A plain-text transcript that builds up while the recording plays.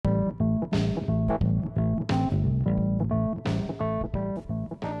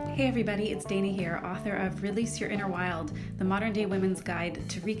Hey everybody, it's Dana here, author of Release Your Inner Wild, the modern day women's guide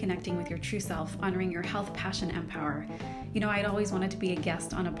to reconnecting with your true self, honoring your health, passion, and power. You know, I'd always wanted to be a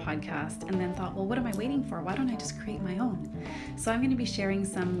guest on a podcast and then thought, well, what am I waiting for? Why don't I just create my own? So I'm going to be sharing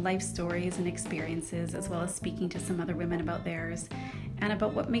some life stories and experiences, as well as speaking to some other women about theirs and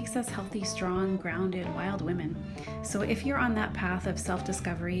about what makes us healthy, strong, grounded, wild women. So if you're on that path of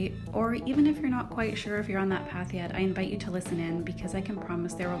self-discovery, or even if you're not quite sure if you're on that path yet, I invite you to listen in because I can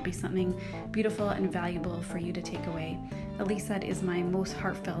promise there will be something beautiful and valuable for you to take away. At least that is my most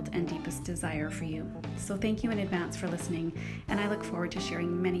heartfelt and deepest desire for you. So thank you in advance for listening, and I look forward to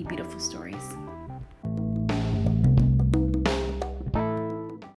sharing many beautiful stories.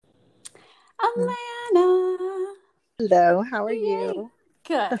 Alana! Hello, how are Yay. you?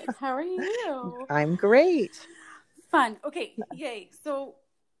 Good. How are you? I'm great. Fun. Okay. Yay. So,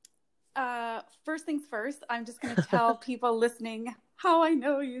 first things first, I'm just going to tell people listening how I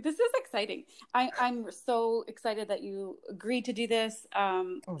know you. This is exciting. I'm so excited that you agreed to do this.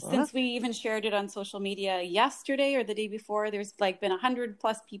 Since we even shared it on social media yesterday or the day before, there's like been 100+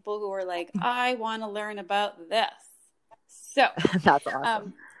 people who are like, I want to learn about this. So That's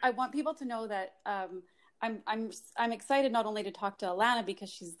awesome. I want people to know that I'm excited not only to talk to Alana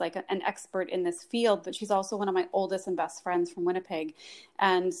because she's like an expert in this field, but she's also one of my oldest and best friends from Winnipeg.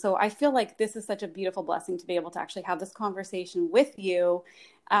 And so I feel like this is such a beautiful blessing to be able to actually have this conversation with you,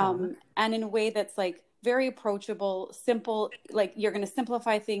 and in a way that's like very approachable, simple, like you're going to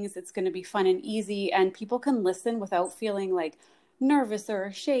simplify things. It's going to be fun and easy, and people can listen without feeling like nervous or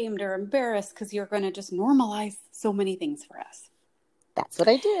ashamed or embarrassed because you're going to just normalize so many things for us. That's what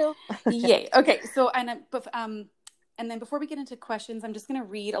I do. Yay. Okay. So, and then before we get into questions, I'm just going to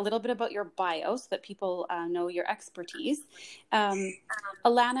read a little bit about your bio so that people know your expertise.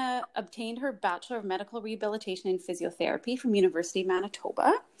 Alana obtained her Bachelor of Medical Rehabilitation in Physiotherapy from University of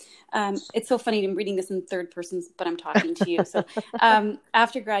Manitoba. It's so funny. I'm reading this in third person, but I'm talking to you. So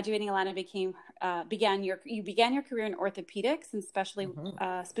after graduating, Alana began your career in orthopedics and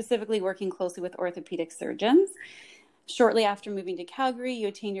specifically working closely with orthopedic surgeons. Shortly after moving to Calgary, you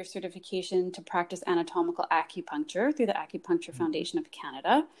attained your certification to practice anatomical acupuncture through the Acupuncture Foundation of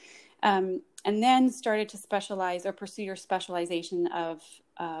Canada, and then started to specialize or pursue your specialization of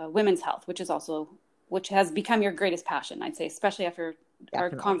women's health, which has become your greatest passion, I'd say, especially after our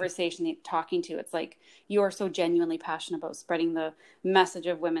conversation talking to. It's like you are so genuinely passionate about spreading the message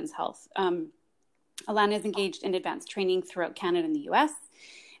of women's health. Alana is engaged in advanced training throughout Canada and the U.S.,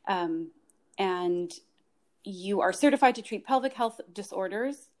 and you are certified to treat pelvic health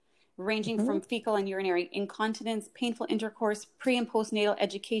disorders ranging from fecal and urinary incontinence, painful intercourse, pre- and postnatal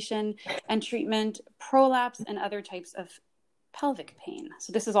education and treatment, prolapse, and other types of pelvic pain.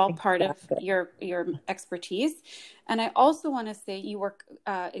 So this is all part of your expertise. And I also want to say you work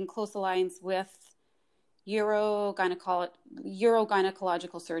in close alliance with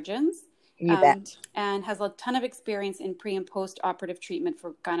urogynecological surgeons, and has a ton of experience in pre- and post-operative treatment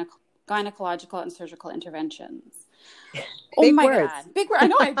for gynecological and surgical interventions. Big words. God. Big word. I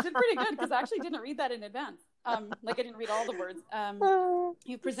know I did pretty good because I actually didn't read that in advance. Like I didn't read all the words.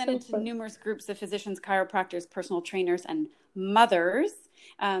 You've presented to numerous groups of physicians, chiropractors, personal trainers, and mothers.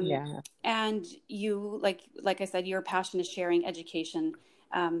 And you, like I said, your passion is sharing education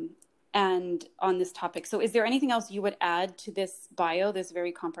and on this topic. So is there anything else you would add to this bio, this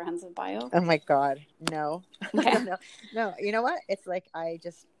very comprehensive bio? Oh my God. No. Okay. No. You know what? It's like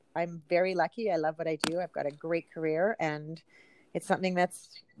I'm very lucky. I love what I do. I've got a great career and it's something that's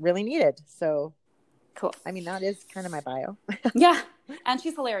really needed. So cool. I mean, that is kind of my bio. Yeah. And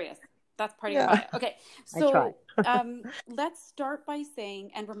she's hilarious. That's part of your bio. Okay. So let's start by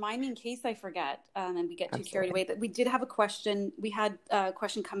saying, and remind me in case I forget, and we get too carried away, that we did have a question. We had a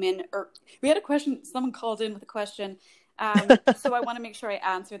question come in, or we had a question, someone called in with a question. So I want to make sure I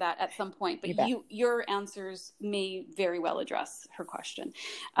answer that at some point, but your answers may very well address her question.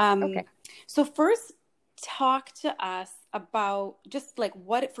 So first, talk to us about just like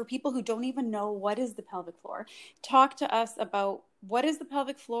for people who don't even know what is the pelvic floor, talk to us about what is the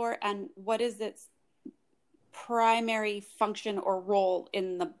pelvic floor and what is its primary function or role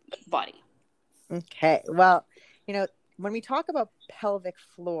in the body. Okay. Well, when we talk about pelvic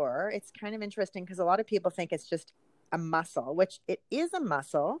floor, it's kind of interesting because a lot of people think it's just a muscle, which it is a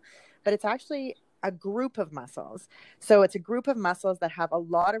muscle, but it's actually a group of muscles. So it's a group of muscles that have a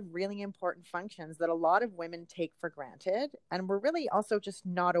lot of really important functions that a lot of women take for granted. And we're really also just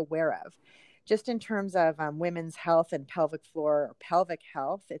not aware of. Just in terms of women's health and pelvic floor or pelvic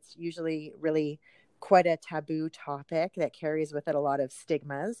health, it's usually really quite a taboo topic that carries with it a lot of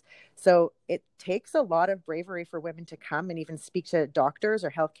stigmas. So it takes a lot of bravery for women to come and even speak to doctors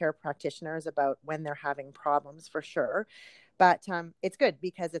or healthcare practitioners about when they're having problems, for sure. But it's good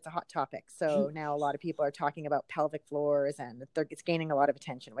because it's a hot topic. So now a lot of people are talking about pelvic floors, and it's gaining a lot of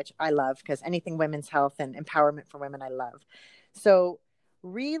attention, which I love, because anything women's health and empowerment for women, I love. So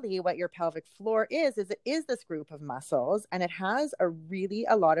really what your pelvic floor is it is this group of muscles, and it has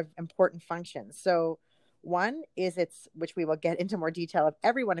a lot of important functions. So one is which we will get into more detail of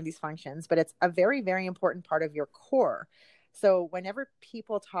every one of these functions, but it's a very, very important part of your core. So whenever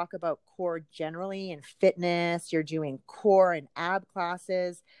people talk about core generally in fitness, you're doing core and ab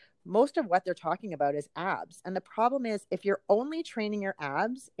classes, most of what they're talking about is abs. And the problem is, if you're only training your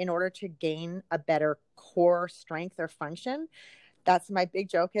abs in order to gain a better core strength or function, that's my big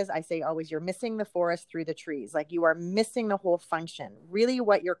joke is I say always, you're missing the forest through the trees. Like, you are missing the whole function. Really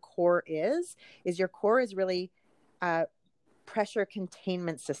what your core is your core is really pressure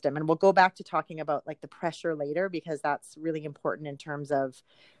containment system. And we'll go back to talking about like the pressure later, because that's really important in terms of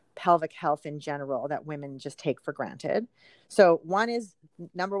pelvic health in general that women just take for granted. So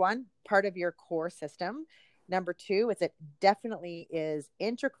number one, part of your core system. Number two is it definitely is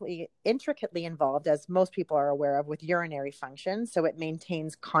intricately involved, as most people are aware of, with urinary function. So it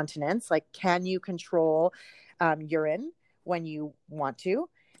maintains continence. Like, can you control urine when you want to?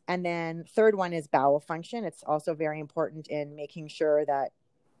 And then third one is bowel function. It's also very important in making sure that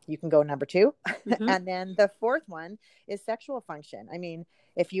you can go number two. Mm-hmm. And then the fourth one is sexual function. I mean,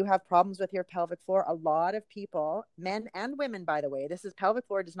 if you have problems with your pelvic floor, a lot of people, men and women, by the way, pelvic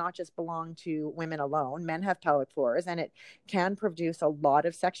floor does not just belong to women alone. Men have pelvic floors, and it can produce a lot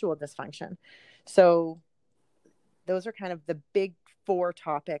of sexual dysfunction. So those are kind of the big four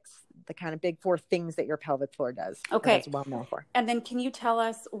topics, the kind of big four things that your pelvic floor does. Okay. It's well known for. And then can you tell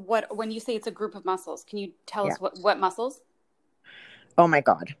us when you say it's a group of muscles, can you tell us what muscles? Oh my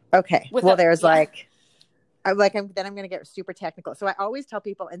God. Okay. I'm going to get super technical. So I always tell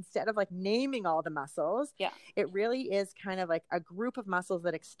people, instead of like naming all the muscles, it really is kind of like a group of muscles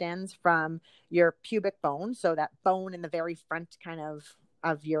that extends from your pubic bone. So that bone in the very front kind of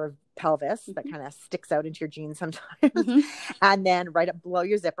your pelvis, mm-hmm. that kind of sticks out into your jeans sometimes, mm-hmm. and then right up below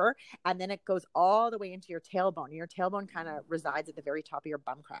your zipper, and then it goes all the way into your tailbone. And your tailbone kind of resides at the very top of your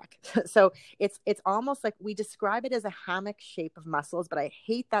bum crack. So it's almost like we describe it as a hammock shape of muscles, but I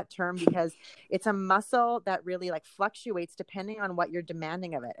hate that term because it's a muscle that really like fluctuates depending on what you're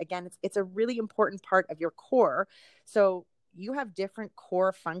demanding of it. Again, it's a really important part of your core. So you have different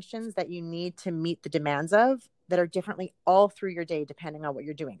core functions that you need to meet the demands of that are differently all through your day, depending on what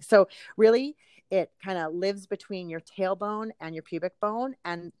you're doing. So really, it kind of lives between your tailbone and your pubic bone.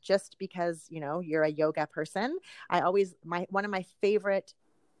 And just because, you're a yoga person, one of my favorite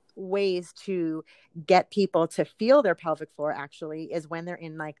ways to get people to feel their pelvic floor actually is when they're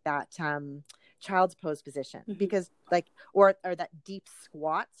in like that child's pose position, mm-hmm. because or that deep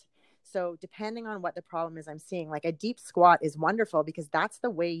squat. So depending on what the problem is I'm seeing, like a deep squat is wonderful because that's the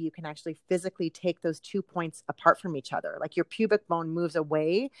way you can actually physically take those 2 points apart from each other. Like your pubic bone moves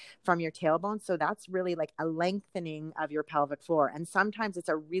away from your tailbone. So that's really like a lengthening of your pelvic floor. And sometimes it's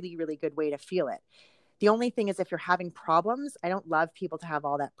a really, really good way to feel it. The only thing is, if you're having problems, I don't love people to have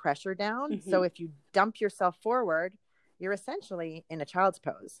all that pressure down. Mm-hmm. So if you dump yourself forward, you're essentially in a child's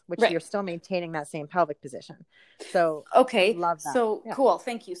pose, which you're still maintaining that same pelvic position. So okay, love that. So cool,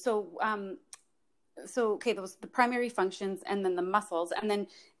 thank you. So okay, those the primary functions, and then the muscles, and then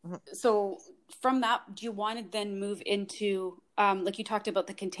mm-hmm. so from that, do you want to then move into like you talked about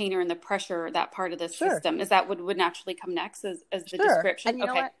the container and the pressure, that part of the system? Is that what would naturally come next as the description? And you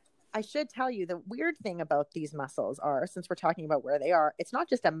know what? I should tell you, the weird thing about these muscles are, since we're talking about where they are, it's not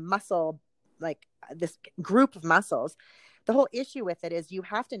just a muscle, like this group of muscles. The whole issue with it is you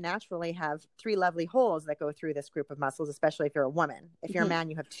have to naturally have 3 lovely holes that go through this group of muscles, especially if you're a woman. If you're mm-hmm. a man,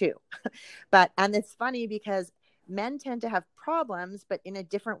 you have 2. And it's funny because men tend to have problems, but in a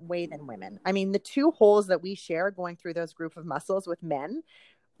different way than women. I mean, the 2 holes that we share going through those group of muscles with men,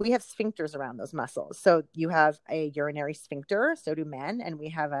 we have sphincters around those muscles. So you have a urinary sphincter, so do men, and we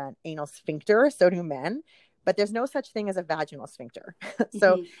have an anal sphincter, so do men. But there's no such thing as a vaginal sphincter.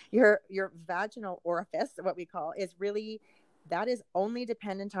 So mm-hmm. your vaginal orifice, what we call, that is only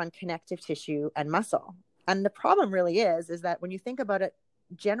dependent on connective tissue and muscle. And the problem really is that when you think about it,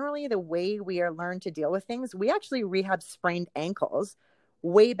 generally the way we are learned to deal with things, we actually rehab sprained ankles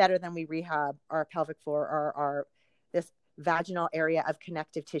way better than we rehab our pelvic floor or our this vaginal area of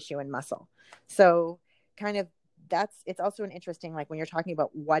connective tissue and muscle. So kind of it's also an interesting, like when you're talking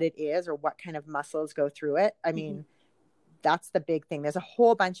about what it is or what kind of muscles go through it. I mean, mm-hmm. that's the big thing. There's a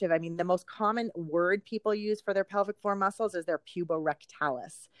whole bunch of, I mean, the most common word people use for their pelvic floor muscles is their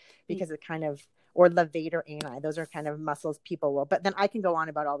puborectalis, because it kind of, or levator ani. Those are kind of muscles people will, but then I can go on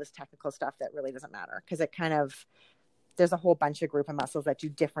about all this technical stuff that really doesn't matter, because it kind of, there's a whole bunch of group of muscles that do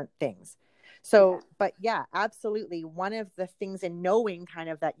different things. So, but yeah, absolutely. One of the things in knowing kind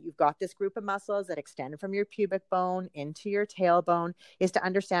of that you've got this group of muscles that extend from your pubic bone into your tailbone is to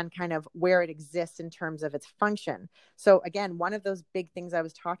understand kind of where it exists in terms of its function. So again, one of those big things I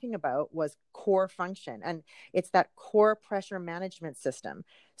was talking about was core function, and it's that core pressure management system.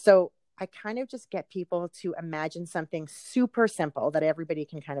 So I kind of just get people to imagine something super simple that everybody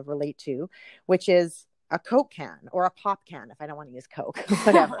can kind of relate to, which is a Coke can or a pop can, if I don't want to use Coke,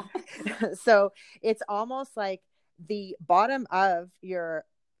 whatever. So it's almost like the bottom of your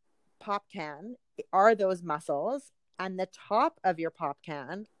pop can are those muscles, and the top of your pop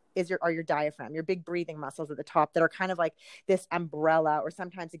can are your diaphragm, your big breathing muscles at the top that are kind of like this umbrella, or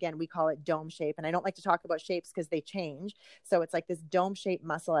sometimes, again, we call it dome shape. And I don't like to talk about shapes because they change. So it's like this dome shaped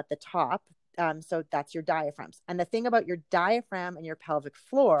muscle at the top. So that's your diaphragms. And the thing about your diaphragm and your pelvic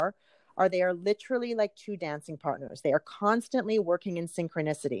floor they are literally like two dancing partners. They are constantly working in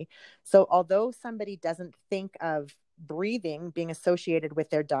synchronicity. So although somebody doesn't think of breathing being associated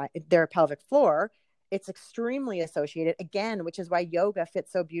with their pelvic floor, it's extremely associated, again, which is why yoga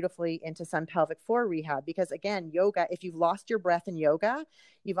fits so beautifully into some pelvic floor rehab. Because again, yoga, if you've lost your breath in yoga,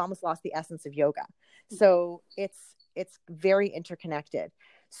 you've almost lost the essence of yoga. So it's very interconnected.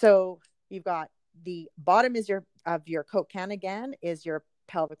 So you've got the bottom of your Coke can, again, is your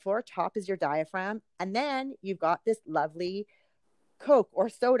pelvic floor, top is your diaphragm, and then you've got this lovely Coke or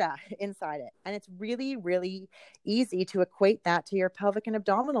soda inside it. And it's really, really easy to equate that to your pelvic and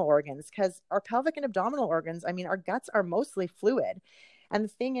abdominal organs, because our pelvic and abdominal organs, I mean, our guts are mostly fluid. And the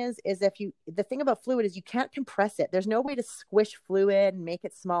thing is the thing about fluid is you can't compress it. There's no way to squish fluid and make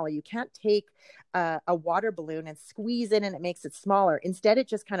it smaller. You can't take a water balloon and squeeze it and it makes it smaller. Instead, it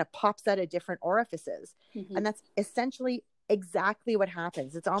just kind of pops out of different orifices. And that's essentially exactly what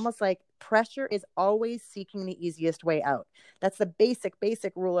happens. It's almost like pressure is always seeking the easiest way out. That's the basic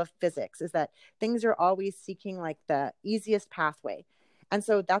rule of physics, is that things are always seeking like the easiest pathway. And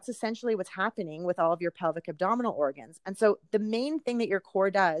so that's essentially what's happening with all of your pelvic abdominal organs. And so the main thing that your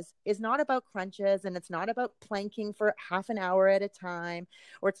core does is not about crunches, and it's not about planking for half an hour at a time,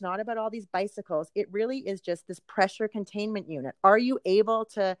 or it's not about all these bicycles. It really is just this pressure containment unit. Are you able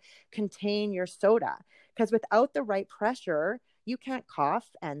to contain your soda? Because without the right pressure, you can't cough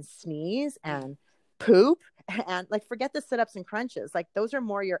and sneeze and poop and like forget the sit-ups and crunches. Like those are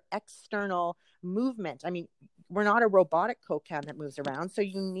more your external movement. I mean, we're not a robotic Coke can that moves around. So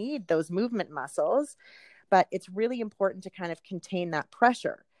you need those movement muscles, but it's really important to kind of contain that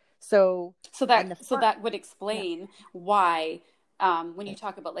pressure. So that would explain why when you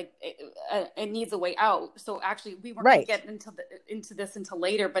talk about like it needs a way out. So actually we weren't going to get into this until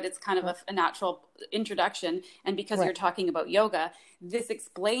later, but it's kind of a natural introduction. And because you're talking about yoga, this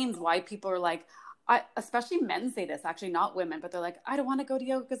explains why people are like, especially men say this, actually not women, but they're like, I don't want to go to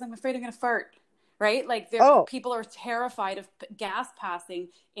yoga because I'm afraid I'm going to fart. Right? Like people are terrified of gas passing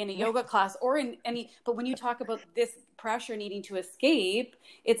in a yoga class or in any, but when you talk about this pressure needing to escape,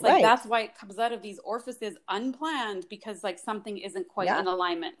 it's like, that's why it comes out of these orifices unplanned, because like something isn't quite in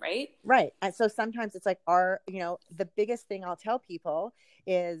alignment. Right. Right. And so sometimes it's like the biggest thing I'll tell people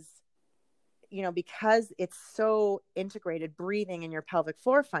is, because it's so integrated, breathing in your pelvic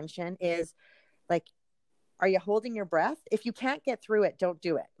floor function is like, are you holding your breath? If you can't get through it, don't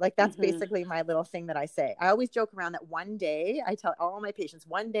do it. Like that's basically my little thing that I say. I always joke around that one day, I tell all my patients,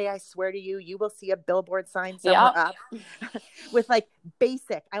 one day I swear to you, you will see a billboard sign somewhere up with like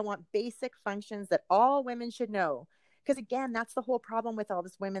I want basic functions that all women should know. Because again, that's the whole problem with all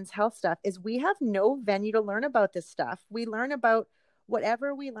this women's health stuff is we have no venue to learn about this stuff. We learn about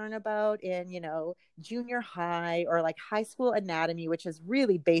whatever we learn about in, junior high or like high school anatomy, which is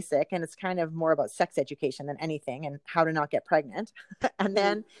really basic. And it's kind of more about sex education than anything and how to not get pregnant. and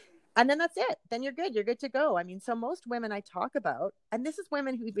then that's it. Then you're good. You're good to go. I mean, so most women I talk about, and this is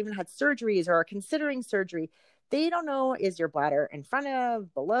women who've even had surgeries or are considering surgery, they don't know, is your bladder in front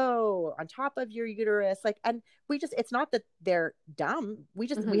of, below, on top of your uterus? And it's not that they're dumb. We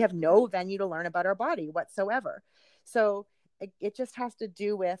have no venue to learn about our body whatsoever. So it just has to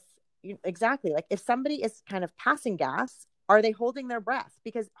do with exactly like if somebody is kind of passing gas, are they holding their breath?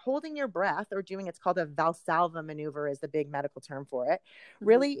 Because holding your breath or doing, it's called a Valsalva maneuver is the big medical term for it,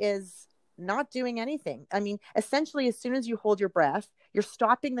 really is not doing anything. I mean, essentially, as soon as you hold your breath, you're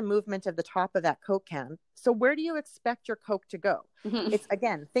stopping the movement of the top of that Coke can. So where do you expect your Coke to go? It's,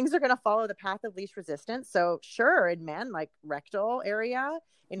 again, things are going to follow the path of least resistance. So sure, in men, like rectal area.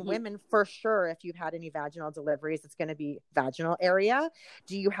 In women, for sure, if you've had any vaginal deliveries, it's going to be vaginal area.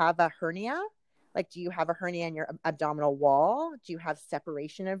 Do you have a hernia? Like, do you have a hernia in your abdominal wall? Do you have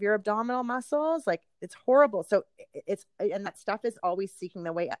separation of your abdominal muscles? Like, it's horrible. So and that stuff is always seeking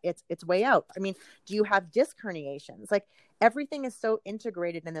the way, its way out. I mean, do you have disc herniations? Like, everything is so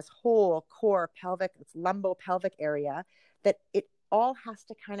integrated in this whole core pelvic, this lumbopelvic area, that it all has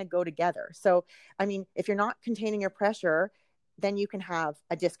to kind of go together. So, I mean, if you're not containing your pressure, then you can have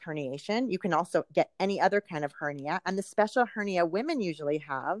a disc herniation. You can also get any other kind of hernia. And the special hernia women usually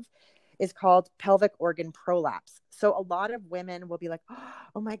have is called pelvic organ prolapse. So a lot of women will be like,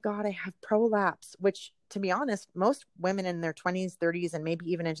 oh my God, I have prolapse, which, to be honest, most women in their 20s, 30s, and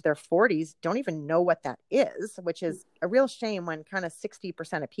maybe even into their 40s don't even know what that is, which is a real shame when kind of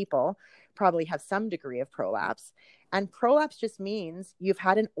 60% of people probably have some degree of prolapse. And prolapse just means you've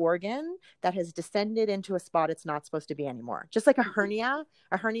had an organ that has descended into a spot it's not supposed to be anymore. Just like a hernia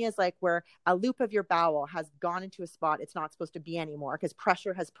is like where a loop of your bowel has gone into a spot it's not supposed to be anymore because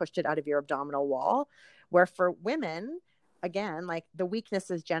pressure has pushed it out of your abdominal wall. Where for women, again, like the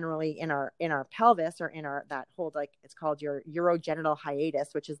weakness is generally in our pelvis or in our, that whole, like, it's called your urogenital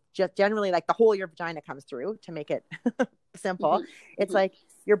hiatus, which is just generally like the whole of your vagina comes through, to make it simple. It's like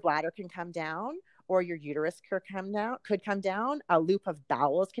your bladder can come down, or your uterus could come down. A loop of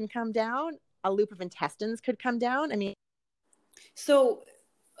bowels can come down. A loop of intestines could come down. I mean, so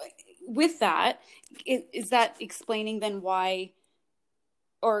with that, is that explaining then why,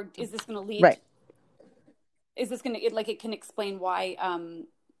 or is this going to lead? Right. Is this going to, like, it can explain why,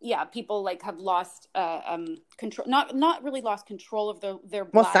 people like have lost control, not really lost control of their bladder.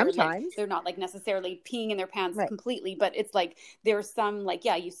 Well, sometimes like, they're not like necessarily peeing in their pants right. completely, but it's like there's some, like,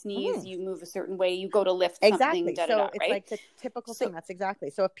 you sneeze, you move a certain way, you go to lift exactly. something, So it's right? like the typical thing. That's exactly.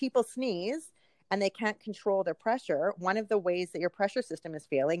 So if people sneeze and they can't control their pressure, one of the ways that your pressure system is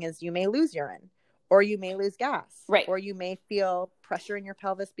failing is you may lose urine, or you may lose gas, right? Or you may feel pressure in your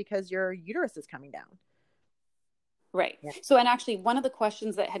pelvis because your uterus is coming down. Right. Yeah. So, and actually one of the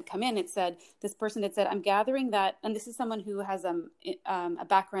questions that had come in, this person had said, I'm gathering that, and this is someone who has a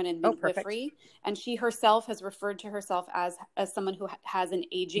background in midwifery, and she herself has referred to herself as someone who has an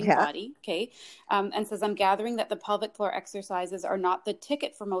aging body. Okay. And says, I'm gathering that the pelvic floor exercises are not the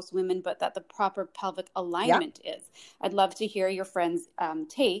ticket for most women, but that the proper pelvic alignment is. I'd love to hear your friend's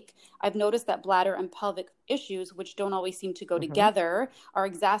take. I've noticed that bladder and pelvic issues, which don't always seem to go together, are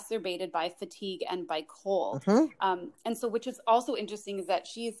exacerbated by fatigue and by cold. And so, which is also interesting, is that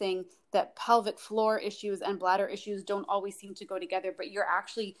she is saying that pelvic floor issues and bladder issues don't always seem to go together, but you're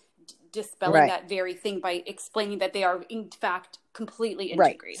actually dispelling that very thing by explaining that they are in fact completely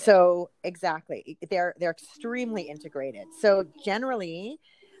integrated. Right. So exactly. They're extremely integrated. So generally,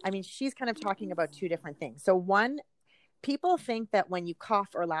 I mean, she's kind of talking about two different things. So one, people think that when you cough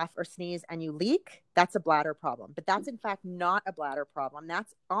or laugh or sneeze and you leak, that's a bladder problem. But that's in fact not a bladder problem.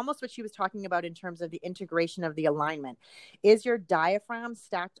 That's almost what she was talking about in terms of the integration of the alignment. Is your diaphragm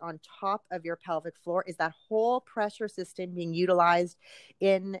stacked on top of your pelvic floor? Is that whole pressure system being utilized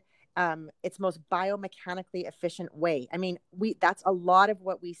in its most biomechanically efficient way? I mean, that's a lot of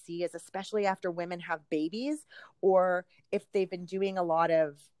what we see, is especially after women have babies, or if they've been doing a lot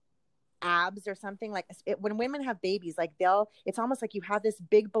of abs or something, like when women have babies, like it's almost like you have this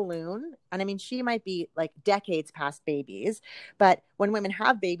big balloon, and I mean, she might be like decades past babies, but when women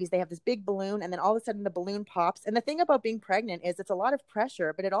have babies, they have this big balloon, and then all of a sudden the balloon pops. And the thing about being pregnant is it's a lot of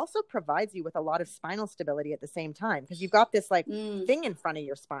pressure, but it also provides you with a lot of spinal stability at the same time, because you've got this like thing in front of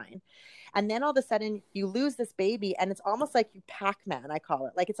your spine. And then all of a sudden you lose this baby, and it's almost like you Pac-Man, I call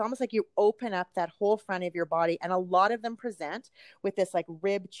it. Like, it's almost like you open up that whole front of your body, and a lot of them present with this like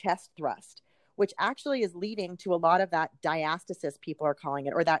rib chest thrust, which actually is leading to a lot of that diastasis, people are calling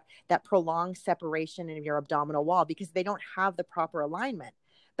it, or that prolonged separation in your abdominal wall, because they don't have the proper alignment.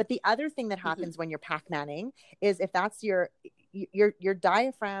 But the other thing that happens when you're Pac-Manning is, if that's your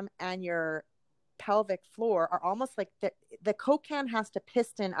diaphragm and your pelvic floor are almost like the Coke can has to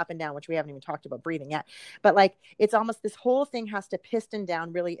piston up and down, which we haven't even talked about breathing yet, but like it's almost, this whole thing has to piston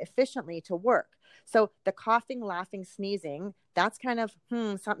down really efficiently to work. So the coughing, laughing, sneezing, that's kind of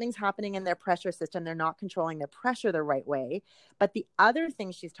something's happening in their pressure system. They're not controlling their pressure the right way. But the other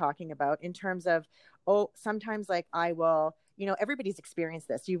thing she's talking about in terms of, sometimes like I will, everybody's experienced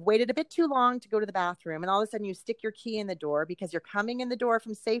this. You've waited a bit too long to go to the bathroom, and all of a sudden you stick your key in the door because you're coming in the door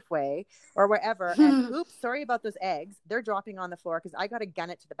from Safeway or wherever, and oops, sorry about those eggs. They're dropping on the floor because I got to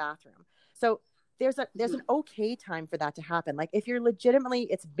gun it to the bathroom. So there's an okay time for that to happen. Like if you're legitimately,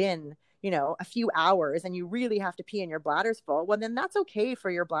 it's been, a few hours and you really have to pee and your bladder's full, well, then that's okay for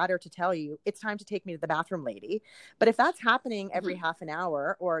your bladder to tell you it's time to take me to the bathroom, lady. But if that's happening every half an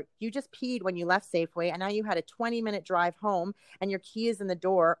hour, or you just peed when you left Safeway and now you had a 20-minute drive home and your key is in the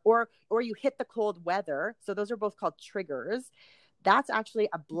door, or you hit the cold weather, so those are both called triggers, that's actually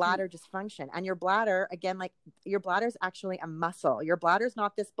a bladder dysfunction. And your bladder, again, like your bladder is actually a muscle. Your bladder is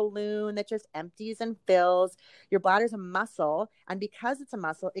not this balloon that just empties and fills. Your bladder is a muscle. And because it's a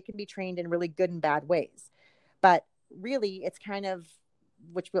muscle, it can be trained in really good and bad ways. But really, it's kind of,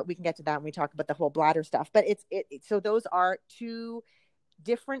 which we can get to that when we talk about the whole bladder stuff. But so those are two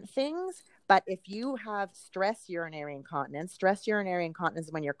different things. But if you have stress urinary incontinence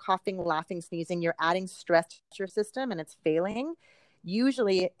is when you're coughing, laughing, sneezing, you're adding stress to your system and it's failing.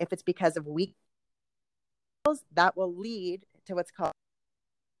 Usually, if it's because of weak, that will lead to what's called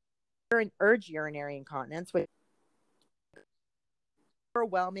urge urinary incontinence, which is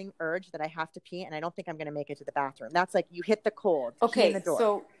overwhelming urge that I have to pee and I don't think I'm going to make it to the bathroom. That's like you hit the cold. Okay, in the door.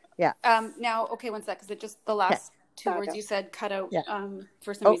 so yeah. Now, okay, one sec, because it just the last two words you said cut out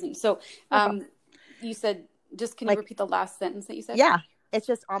for some reason. So you said, just can you repeat the last sentence that you said? Yeah. It's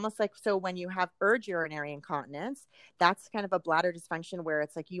just almost like, so when you have urge urinary incontinence, that's kind of a bladder dysfunction where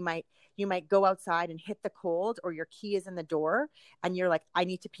it's like you might go outside and hit the cold, or your key is in the door and you're like, I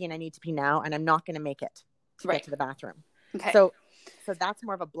need to pee and I need to pee now and I'm not going to make it to get to the bathroom. Okay. So that's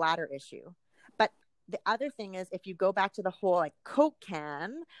more of a bladder issue. But the other thing is, if you go back to the whole like Coke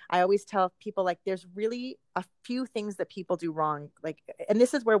can, I always tell people like there's really a few things that people do wrong. Like, and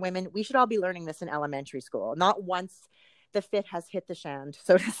this is where we should all be learning this in elementary school, not once the fit has hit the shand,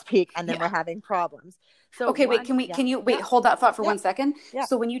 so to speak, and then we're having problems. So okay, wait, can you hold that thought for 1 second? Yeah.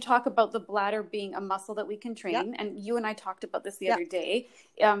 So when you talk about the bladder being a muscle that we can train, and you and I talked about this the other day,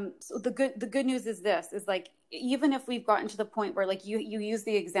 so the good news is this, is like, even if we've gotten to the point where like you use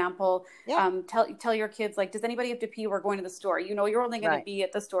the example, tell your kids, like, does anybody have to pee? We're going to the store. You're only going to be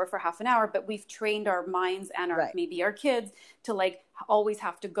at the store for half an hour, but we've trained our minds and maybe our kids to like always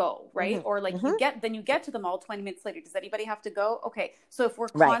have to go, right? Or like you get to the mall 20 minutes later. Does anybody have to go? Okay. So if we're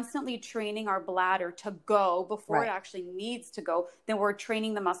constantly training our bladder to go before it actually needs to go, then we're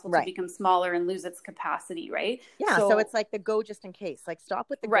training the muscle to become smaller and lose its capacity, right? Yeah. So it's like the go just in case, like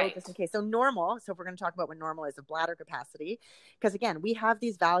stop with the go just in case. So normal. So if we're going to talk about what normal is of bladder capacity, because again, we have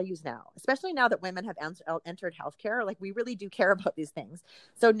these values now, especially now that women have entered healthcare, like we really do care about these things.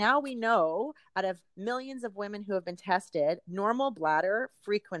 So now we know, out of millions of women who have been tested, normal bladder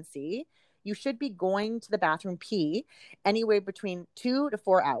frequency, you should be going to the bathroom pee anywhere between 2 to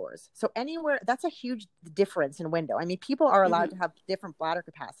 4 hours. So anywhere, that's a huge difference in window. I mean, people are allowed to have different bladder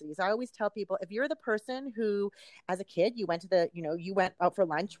capacities. I always tell people, if you're the person who, as a kid, you went out for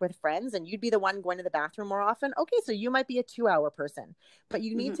lunch with friends and you'd be the one going to the bathroom more often. Okay, so you might be a 2-hour person, but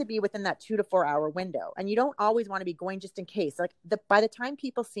you need to be within that 2 to 4 hour window. And you don't always want to be going just in case. Like by the time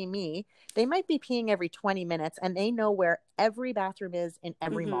people see me, they might be peeing every 20 minutes and they know where every bathroom is in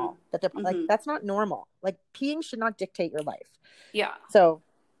every mall. That they're like, that's not normal. Like peeing should not dictate your life. Yeah. So,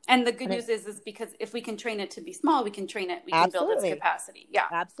 and the good news is because if we can train it to be small, we can train it. We can build its capacity. Yeah,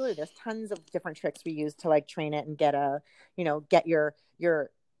 absolutely. There's tons of different tricks we use to like train it and get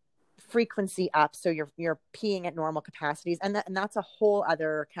your frequency up, so you're peeing at normal capacities, and that's a whole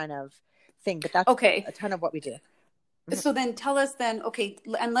other kind of thing. But that's a ton of what we do. So then tell us then, okay,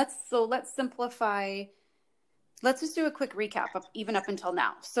 and let's simplify. Let's just do a quick recap even up until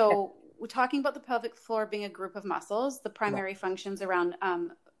now. So we're talking about the pelvic floor being a group of muscles, the primary functions around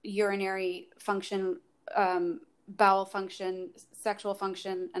urinary function, bowel function, sexual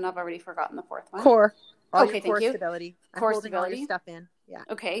function, and I've already forgotten the fourth one. Core. Thank you. Stability. Core stability. All your stuff in. Yeah.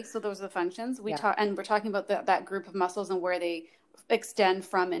 Okay, so those are the functions. We're talking about that group of muscles and where they extend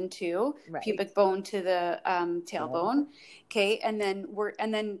from and to pubic bone to the tailbone. Okay, and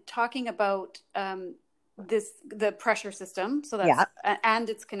then talking about the pressure system, so that's and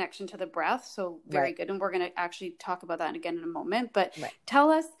its connection to the breath, so very good, and we're going to actually talk about that again in a moment, but tell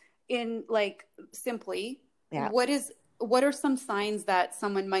us in like simply what are some signs that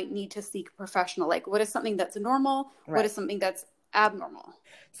someone might need to seek a professional? Like what is something that's normal, what is something that's abnormal?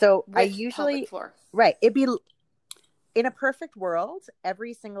 So I usually it'd be, in a perfect world,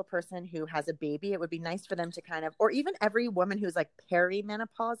 every single person who has a baby, it would be nice for them to kind of, or even every woman who's like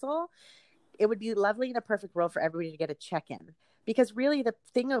perimenopausal, it would be lovely in a perfect world for everybody to get a check-in, because really the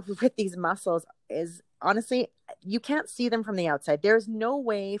thing with these muscles is, honestly, you can't see them from the outside. There's no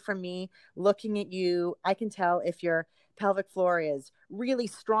way from me looking at you, I can tell if you're pelvic floor is really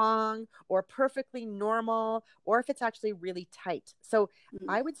strong or perfectly normal, or if it's actually really tight. So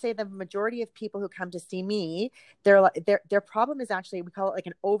I would say the majority of people who come to see me, their problem is actually, we call it like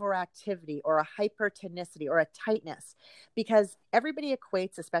an overactivity or a hypertonicity or a tightness, because everybody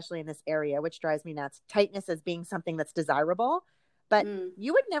equates, especially in this area, which drives me nuts, tightness as being something that's desirable. But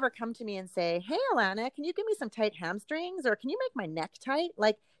you would never come to me and say, hey, Alana, can you give me some tight hamstrings, or can you make my neck tight?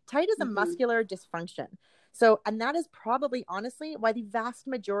 Like, tight is a muscular dysfunction. So, and that is probably honestly why the vast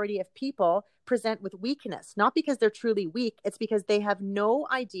majority of people present with weakness, not because they're truly weak. It's because they have no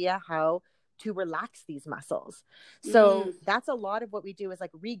idea how to relax these muscles. So that's a lot of what we do, is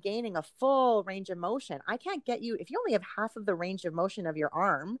like regaining a full range of motion. I can't get you, if you only have half of the range of motion of your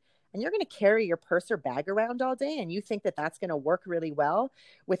arm, and you're going to carry your purse or bag around all day, and you think that that's going to work really well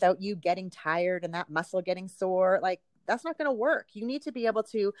without you getting tired and that muscle getting sore, like, that's not going to work. You need to be able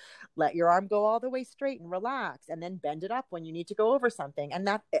to let your arm go all the way straight and relax, and then bend it up when you need to go over something. And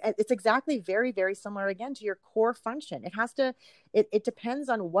that it's exactly very, very similar again to your core function. It has to, it depends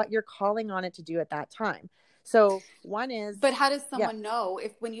on what you're calling on it to do at that time. So one is, but how does someone know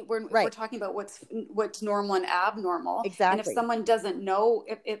if we're talking about what's normal and abnormal? Exactly. And if someone doesn't know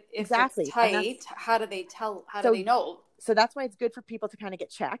if exactly. it's tight, how do they tell? How do they know? So that's why it's good for people to kind of get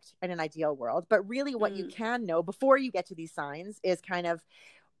checked in an ideal world. But really what you can know before you get to these signs is kind of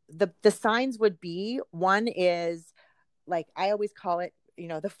the signs would be, one is, like, I always call it, you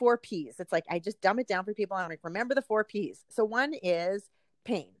know, the 4 P's. It's like, I just dumb it down for people. I'm like, remember the 4 P's. So one is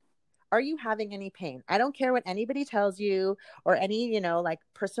pain. Are you having any pain? I don't care what anybody tells you, or any, you know, like,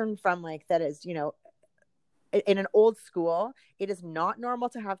 person from, like, that is, you know, in an old school, it is not normal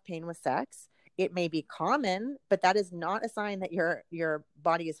to have pain with sex. It may be common, but that is not a sign that your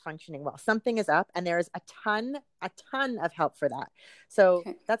body is functioning well. Something is up, and there's a ton of help for that. So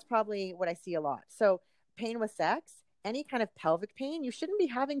that's probably what I see a lot. So pain with sex, any kind of pelvic pain, you shouldn't be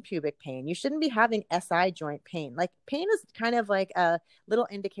having pubic pain. You shouldn't be having SI joint pain. Like, pain is kind of like a little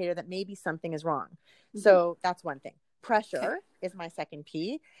indicator that maybe something is wrong. So that's one thing. Pressure is my second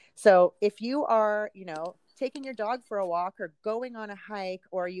P. So if you are, you know, taking your dog for a walk, or going on a hike,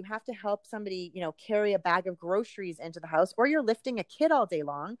 or you have to help somebody, you know, carry a bag of groceries into the house, or you're lifting a kid all day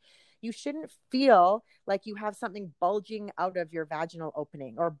long, you shouldn't feel like you have something bulging out of your vaginal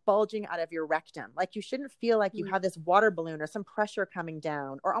opening or bulging out of your rectum. Like, you shouldn't feel like you have this water balloon or some pressure coming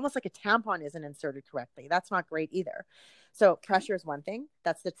down, or almost like a tampon isn't inserted correctly. That's not great either. So pressure is one thing.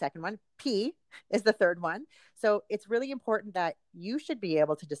 That's the second one. P is the third one. So it's really important that you should be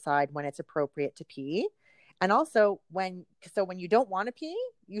able to decide when it's appropriate to pee. And also when you don't want to pee,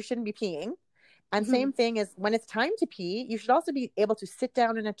 you shouldn't be peeing. And same thing is, when it's time to pee, you should also be able to sit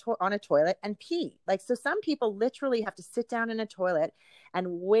down on a toilet and pee. Like, so some people literally have to sit down in a toilet and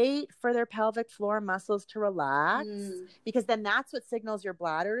wait for their pelvic floor muscles to relax, because then that's what signals your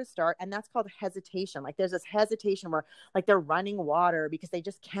bladder to start. And that's called hesitation. Like, there's this hesitation where, like, they're running water because they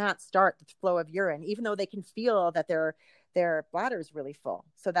just can't start the flow of urine, even though they can feel that their bladder is really full.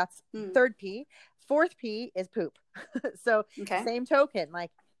 So that's third P. Fourth P is poop. So same token,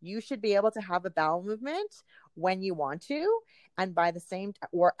 like, you should be able to have a bowel movement when you want to, and by the same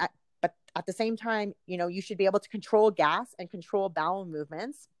but at the same time, you know, you should be able to control gas and control bowel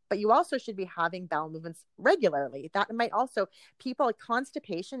movements, but you also should be having bowel movements regularly. That might also,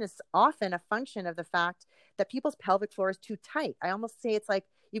 constipation is often a function of the fact that people's pelvic floor is too tight. I almost say it's like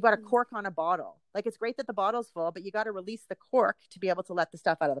you've got a cork on a bottle. Like, it's great that the bottle's full, but you got to release the cork to be able to let the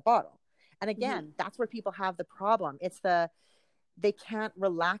stuff out of the bottle. And again, that's where people have the problem. It's they can't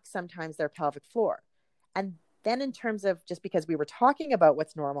relax sometimes their pelvic floor. And then, in terms of, just because we were talking about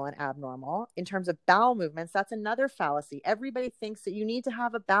what's normal and abnormal, in terms of bowel movements, that's another fallacy. Everybody thinks that you need to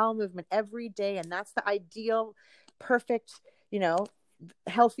have a bowel movement every day, and that's the ideal, perfect, you know,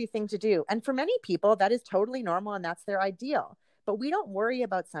 healthy thing to do. And for many people, that is totally normal, and that's their ideal. But we don't worry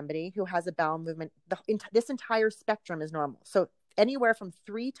about somebody who has a bowel movement. This entire spectrum is normal. So anywhere from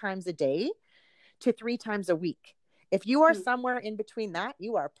 3 times a day to 3 times a week. If you are somewhere in between that,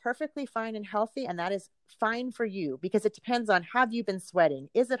 you are perfectly fine and healthy, and that is fine for you, because it depends on, have you been sweating?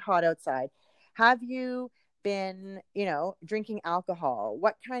 Is it hot outside? Have you been, you know, drinking alcohol?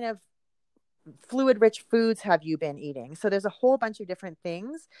 What kind of fluid-rich foods have you been eating? So there's a whole bunch of different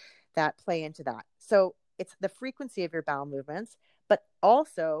things that play into that. So it's the frequency of your bowel movements, but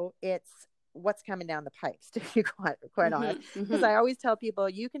also it's what's coming down the pipes, to be quite honest. Because I always tell people,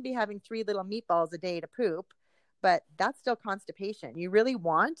 you can be having 3 little meatballs a day to poop, but that's still constipation. You really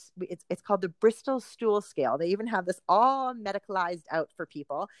want, it's called the Bristol stool scale. They even have this all medicalized out for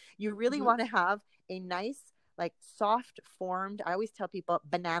people. You really want to have a nice, like, soft formed, I always tell people,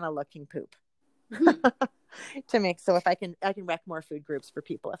 banana looking poop. to make. So if I can rec more food groups for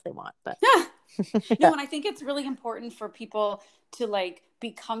people if they want, but Yeah. yeah. No, and I think it's really important for people to like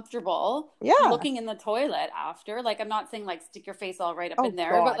be comfortable Yeah. looking in the toilet after. Like, I'm not saying like stick your face all right up in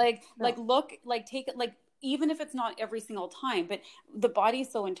there, but God. like, No. like look, like take it, like, even if it's not every single time, but the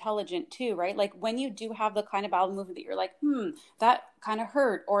body's so intelligent too, right? Like when you do have the kind of bowel movement that you're like, that kind of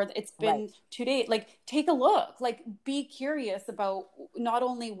hurt, or it's been 2 days, like take a look, like be curious about not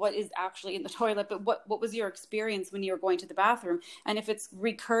only what is actually in the toilet, but what was your experience when you were going to the bathroom. And if it's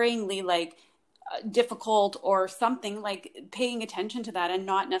recurringly like difficult or something, like paying attention to that and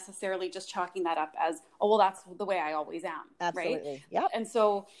not necessarily just chalking that up as, oh, well, that's the way I always am. Absolutely. Right? Yep. And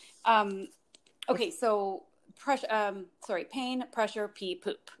so, okay, so pain, pressure, pee,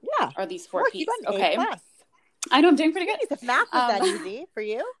 poop. Yeah. Are these 4 P's? You got an okay. A+. I know, I'm doing pretty good. If math was that easy for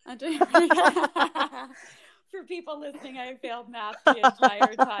you. I'm doing pretty good. For people listening, I failed math the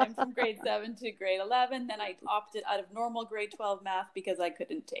entire time from grade 7 to grade 11. Then I opted out of normal grade 12 math because I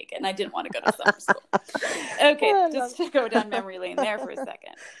couldn't take it and I didn't want to go to summer school. Okay, just to go down memory lane there for a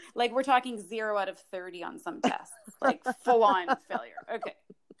second. Like we're talking 0 out of 30 on some tests, like full on failure. Okay.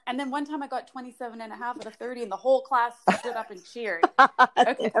 And then one time I got 27.5 out of 30 and the whole class stood up and cheered.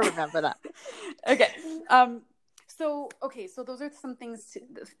 Okay. I remember that. Okay. So those are some things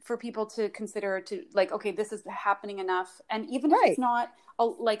for people to consider, to like, okay, this is happening enough. And even if it's not a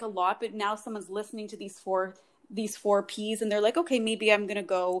lot, but now someone's listening to these four P's and they're like, okay, maybe I'm going to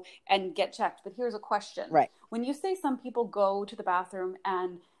go and get checked. But here's a question. Right. When you say some people go to the bathroom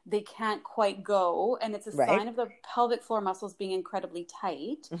and they can't quite go, and it's a sign of the pelvic floor muscles being incredibly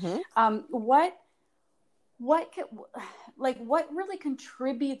tight, what really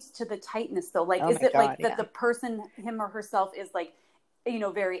contributes to the tightness though? Like, is it like that the person, him or herself, is like,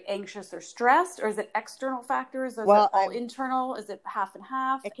 very anxious or stressed, or is it external factors? Or is it all internal? Is it half and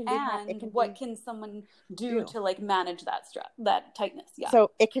half? What can someone do to like manage that stress, that tightness? Yeah.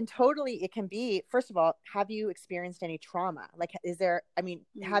 So it can be, first of all, have you experienced any trauma? Like,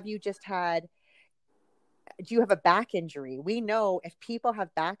 have you just had, do you have a back injury? We know if people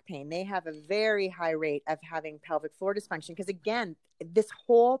have back pain, they have a very high rate of having pelvic floor dysfunction. Because again, this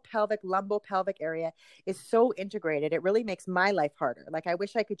whole lumbopelvic area is so integrated. It really makes my life harder. Like, I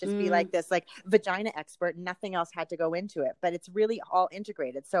wish I could just be like this, like vagina expert, and nothing else had to go into it, but it's really all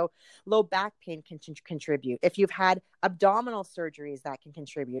integrated. So low back pain can contribute. If you've had abdominal surgeries, that can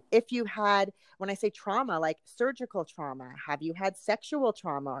contribute. If you had, when I say trauma, like surgical trauma, have you had sexual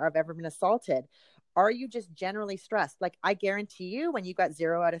trauma or have ever been assaulted? Are you just generally stressed? Like, I guarantee you, when you got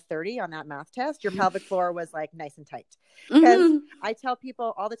 0 out of 30 on that math test, your pelvic floor was like nice and tight. Because I tell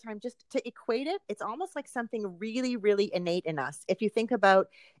people all the time, just to equate it, it's almost like something really, really innate in us. If you think about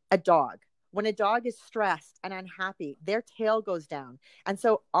a dog, when a dog is stressed and unhappy, their tail goes down. And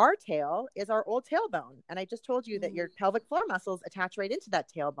so our tail is our old tailbone. And I just told you that your pelvic floor muscles attach right into that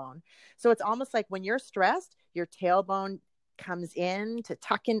tailbone. So it's almost like when you're stressed, your tailbone comes in to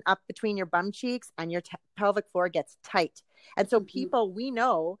tuck in up between your bum cheeks and your pelvic floor gets tight. And so people, we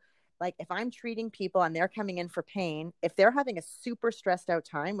know, like if I'm treating people and they're coming in for pain, if they're having a super stressed out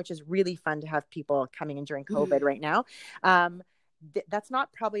time, which is really fun to have people coming in during COVID right now, that's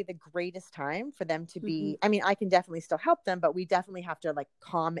not probably the greatest time for them to be. I mean, I can definitely still help them, but we definitely have to like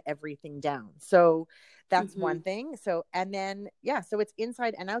calm everything down. So that's one thing. So, and then, so it's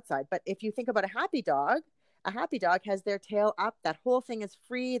inside and outside. But if you think about a happy dog has their tail up. That whole thing is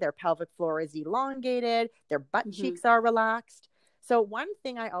free. Their pelvic floor is elongated. Their butt cheeks are relaxed. So one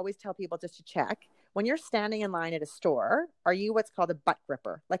thing I always tell people just to check, when you're standing in line at a store, are you what's called a butt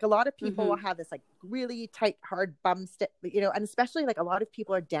gripper? Like a lot of people will have this like really tight, hard bum stick, and especially like a lot of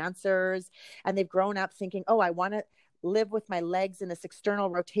people are dancers and they've grown up thinking, oh, I want to live with my legs in this external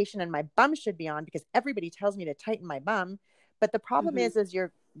rotation and my bum should be on because everybody tells me to tighten my bum. But the problem is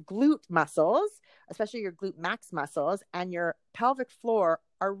your glute muscles, especially your glute max muscles, and your pelvic floor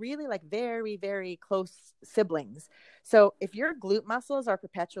are really like very, very close siblings. So if your glute muscles are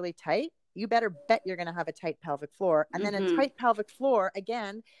perpetually tight, you better bet you're going to have a tight pelvic floor. And then a tight pelvic floor,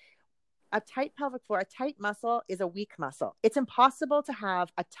 again, a tight pelvic floor, a tight muscle is a weak muscle. It's impossible to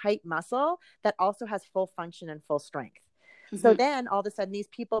have a tight muscle that also has full function and full strength. So then all of a sudden these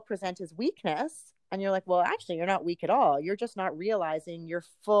people present as weakness. And you're like, well, actually, you're not weak at all. You're just not realizing your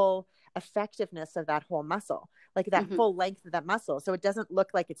full effectiveness of that whole muscle, like that full length of that muscle. So it doesn't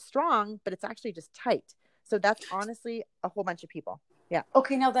look like it's strong, but it's actually just tight. So that's honestly a whole bunch of people. Yeah.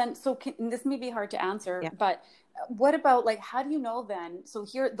 Okay. Now then, this may be hard to answer, but what about like, how do you know then? So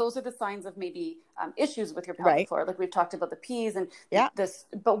here, those are the signs of maybe issues with your pelvic floor. Like we've talked about the P's and this,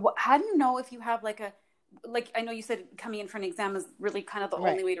 but how do you know if you have like like, I know you said coming in for an exam is really kind of the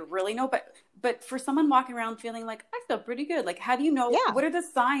Right. only way to really know, but for someone walking around feeling like, I feel pretty good, like, how do you know, Yeah. what are the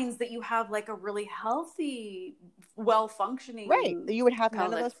signs that you have like a really healthy, well Right. functioning You would have none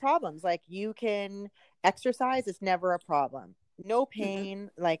of pelvis? those problems. Like you can exercise, it's never a problem. No Mm-hmm.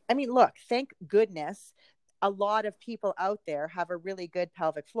 pain. Like, I mean, look, thank goodness a lot of people out there have a really good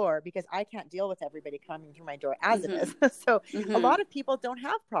pelvic floor because I can't deal with everybody coming through my door as it is. Mm-hmm. So a Mm-hmm. lot of people don't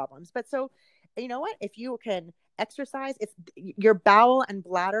have problems. But so, you know what? If you can exercise, it's your bowel and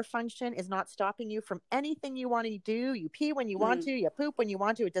bladder function is not stopping you from anything you want to do. You pee when you want to, you poop when you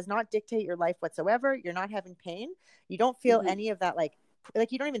want to. It does not dictate your life whatsoever. You're not having pain. You don't feel Mm-hmm. any of that, like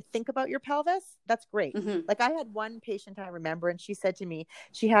you don't even think about your pelvis. That's great. Mm-hmm. Like I had one patient I remember, and she said to me,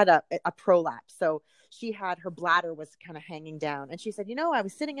 she had a prolapse. So she had, her bladder was kind of hanging down. And she said, you know, I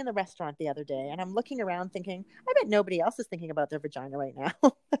was sitting in the restaurant the other day and I'm looking around thinking, I bet nobody else is thinking about their vagina right now.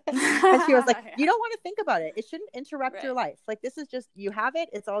 And she was like, Yeah. you don't want to think about it. It shouldn't interrupt your Right. life. Like, this is just, you have it.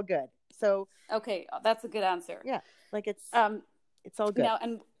 It's all good. So Okay, that's a good answer. yeah, like it's all good. Now,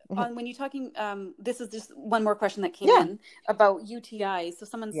 and Mhm. on when you're talking, this is just one more question that came Yeah. in about UTIs. So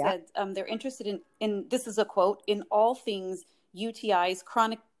someone Yeah. said they're interested in, this is a quote, in all things UTIs,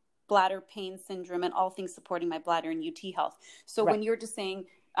 chronic bladder pain syndrome, and all things supporting my bladder and UT health. So Right. when you're just saying,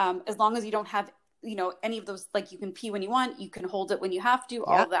 as long as you don't have, any of those, like you can pee when you want, you can hold it when you have to, Yeah.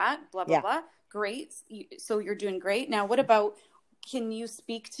 all that, blah, blah, Yeah. blah. Great. So you're doing great. Now, what about, can you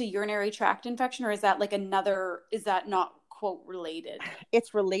speak to urinary tract infection, or is that like another, is that not quote related?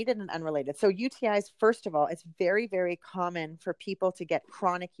 It's related and unrelated. So UTIs, first of all, it's very, very common for people to get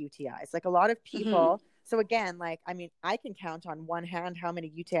chronic UTIs. Like a lot of people. Mm-hmm. So again, like, I mean, I can count on one hand how many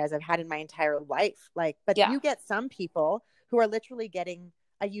UTIs I've had in my entire life. Like, but Yeah. you get some people who are literally getting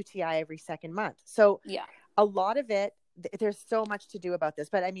a UTI every second month. So Yeah. a lot of it, there's so much to do about this,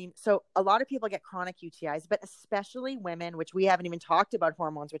 but I mean, so a lot of people get chronic UTIs, but especially women, which we haven't even talked about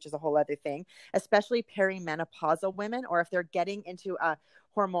hormones, which is a whole other thing, especially perimenopausal women, or if they're getting into a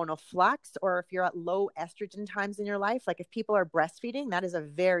hormonal flux, or if you're at low estrogen times in your life. Like if people are breastfeeding, that is a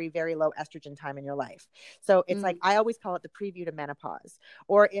very, very low estrogen time in your life. So it's like, I always call it the preview to menopause.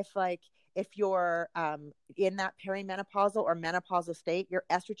 Or if you're in that perimenopausal or menopausal state, your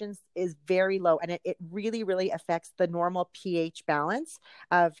estrogen is very low, and it really, really affects the normal pH balance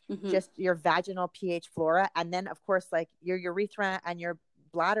of just your vaginal pH flora. And then, of course, like your urethra and your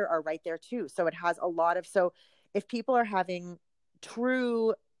bladder are right there too. So it has a lot of, so if people are having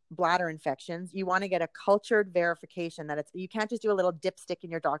true bladder infections, you want to get a cultured verification that you can't just do a little dipstick in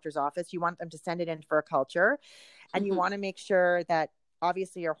your doctor's office. You want them to send it in for a culture, and you want to make sure that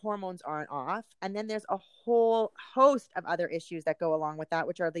obviously your hormones aren't off. And then there's a whole host of other issues that go along with that,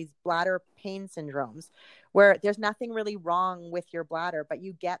 which are these bladder pain syndromes, where there's nothing really wrong with your bladder, but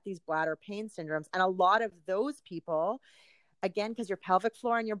you get these bladder pain syndromes. And a lot of those people, again, because your pelvic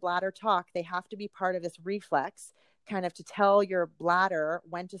floor and your bladder talk, they have to be part of this reflex kind of to tell your bladder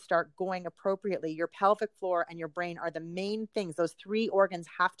when to start going appropriately. Your pelvic floor and your brain are the main things. Those three organs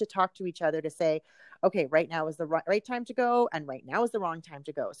have to talk to each other to say, okay, right now is the right time to go, and right now is the wrong time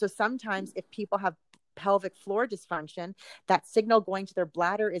to go. So sometimes if people have pelvic floor dysfunction, that signal going to their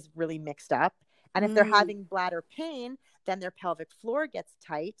bladder is really mixed up. And if they're having bladder pain, then their pelvic floor gets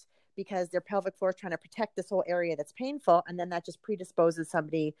tight, because their pelvic floor is trying to protect this whole area that's painful. And then that just predisposes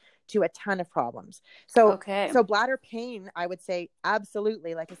somebody to a ton of problems. So bladder pain, I would say,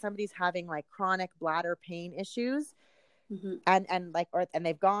 absolutely. Like if somebody's having like chronic bladder pain issues, and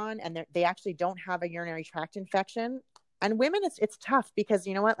they've gone and they actually don't have a urinary tract infection. And women, it's tough, because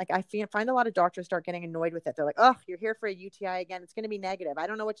you know what? Like I find a lot of doctors start getting annoyed with it. They're like, oh, you're here for a UTI again. It's going to be negative. I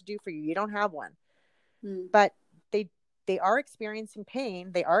don't know what to do for you. You don't have one. But they are experiencing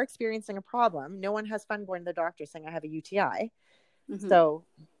pain. They are experiencing a problem. No one has fun going to the doctor saying I have a UTI. So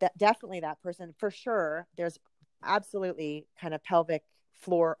definitely that person, for sure, there's absolutely kind of pelvic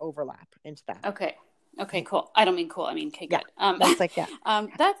floor overlap into that. Okay, cool. I don't mean cool. I mean, okay, good. That's like, yeah.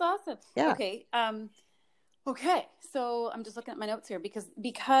 That's awesome. Yeah. Okay. Okay. So I'm just looking at my notes here because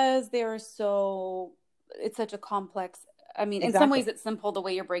it's such a complex, I mean, in some ways it's simple the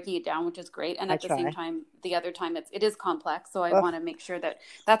way you're breaking it down, which is great. And at the same time, the other time it is complex. So I want to make sure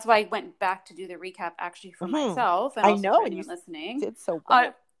that's why I went back to do the recap actually for myself. And also for anyone listening. Did so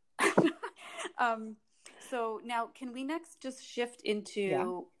well. So now can we next just shift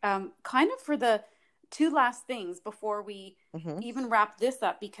into kind of for the two last things before we even wrap this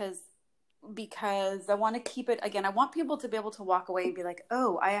up, because I want to keep it, again, I want people to be able to walk away and be like,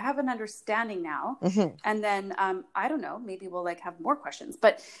 oh, I have an understanding now. And then, I don't know, maybe we'll like have more questions,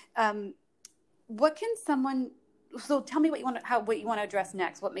 but what can someone so tell me what you want to address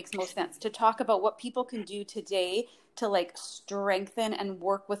next. What makes most sense to talk about what people can do today to like strengthen and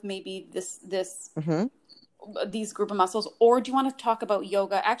work with maybe these group of muscles, or do you want to talk about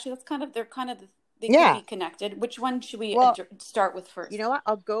yoga? Actually, they could be connected. Which one should we start with first? You know what?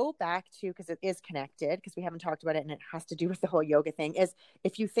 I'll go back to, because it is connected, because we haven't talked about it and it has to do with the whole yoga thing, is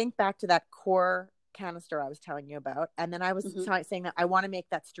if you think back to that core canister I was telling you about, and then I was saying that I want to make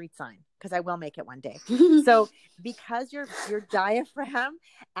that street sign, because I will make it one day. So because your diaphragm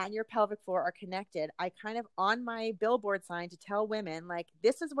and your pelvic floor are connected, I kind of on my billboard sign to tell women, like,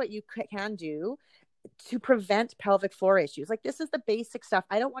 this is what you can do to prevent pelvic floor issues. Like, this is the basic stuff.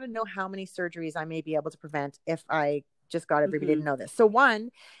 I don't want to know how many surgeries I may be able to prevent if I just got everybody to know this. So one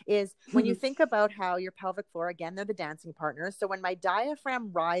is when you think about how your pelvic floor, again, they're the dancing partners. So when my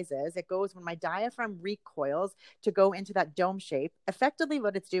diaphragm rises, when my diaphragm recoils to go into that dome shape, effectively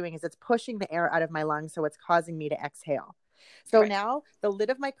what it's doing is it's pushing the air out of my lungs. So it's causing me to exhale. So now the lid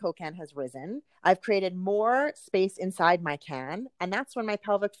of my Coke can has risen. I've created more space inside my can. And that's when my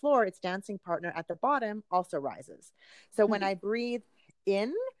pelvic floor, its dancing partner at the bottom, also rises. So when I breathe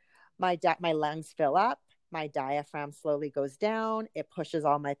in, my lungs fill up. My diaphragm slowly goes down. It pushes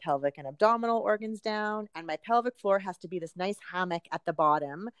all my pelvic and abdominal organs down. And my pelvic floor has to be this nice hammock at the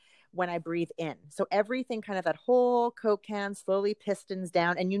bottom when I breathe in. So everything, kind of that whole Coke can slowly pistons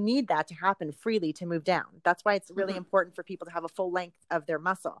down, and you need that to happen freely to move down. That's why it's really important for people to have a full length of their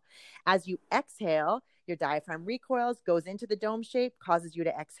muscle. As you exhale, your diaphragm recoils, goes into the dome shape, causes you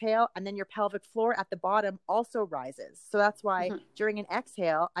to exhale, and then your pelvic floor at the bottom also rises. So that's why during an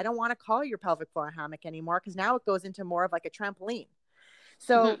exhale, I don't want to call your pelvic floor a hammock anymore, because now it goes into more of like a trampoline.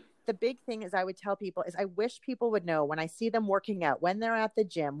 So the big thing is I would tell people is I wish people would know when I see them working out, when they're at the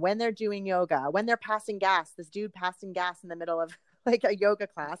gym, when they're doing yoga, when they're passing gas, this dude passing gas in the middle of like a yoga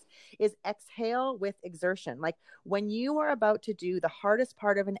class, is exhale with exertion. Like when you are about to do the hardest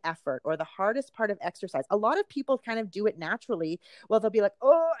part of an effort or the hardest part of exercise, a lot of people kind of do it naturally. Well, they'll be like,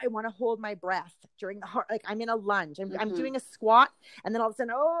 oh, I want to hold my breath during the hard, like I'm in a lunge, I'm doing a squat. And then all of a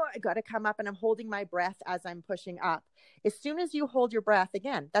sudden, oh, I got to come up and I'm holding my breath as I'm pushing up. As soon as you hold your breath,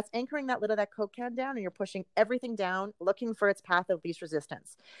 again, that's anchoring that lid of that Coke can down, and you're pushing everything down, looking for its path of least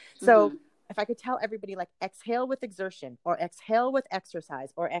resistance. So if I could tell everybody, like, exhale with exertion, or exhale with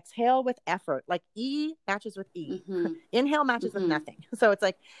exercise, or exhale with effort, like E matches with E. Inhale matches with nothing. So it's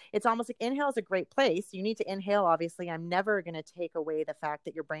like, it's almost like inhale is a great place. You need to inhale. Obviously, I'm never going to take away the fact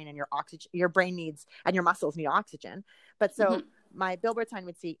that your brain and your brain needs, and your muscles need oxygen. But so my billboard sign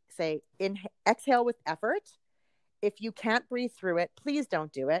would say, exhale with effort. If you can't breathe through it, please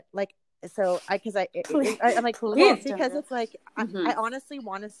don't do it. Like, so I'm like, well, because it's like, I honestly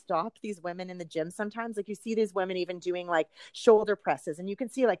want to stop these women in the gym sometimes. Like, you see these women even doing like shoulder presses, and you can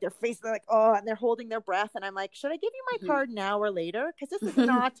see like their face, they're like, oh, and they're holding their breath. And I'm like, should I give you my card now or later? Because this is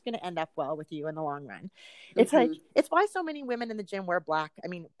not going to end up well with you in the long run. It's like, it's why so many women in the gym wear black. I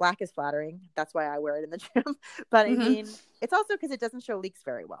mean, black is flattering. That's why I wear it in the gym. But I mean, it's also because it doesn't show leaks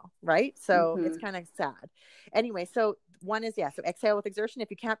very well, right? So it's kind of sad. Anyway, so one is, so exhale with exertion.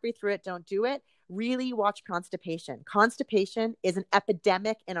 If you can't breathe through it, don't do it. Really watch constipation. Constipation is an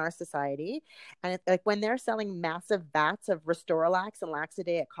epidemic in our society. And it's like when they're selling massive vats of Restoralax and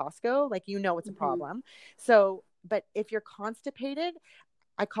Laxaday at Costco, like, it's a problem. So, but if you're constipated,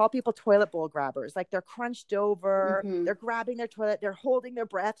 I call people toilet bowl grabbers. Like, they're crunched over, they're grabbing their toilet, they're holding their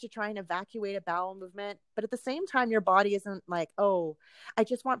breath to try and evacuate a bowel movement. But at the same time, your body isn't like, oh, I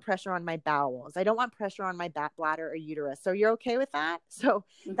just want pressure on my bowels. I don't want pressure on my bladder or uterus. So you're okay with that? So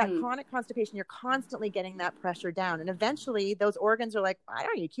that chronic constipation, you're constantly getting that pressure down. And eventually those organs are like, I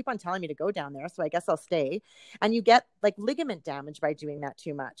don't know, you keep on telling me to go down there, so I guess I'll stay. And you get like ligament damage by doing that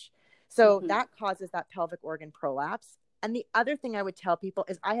too much. So that causes that pelvic organ prolapse. And the other thing I would tell people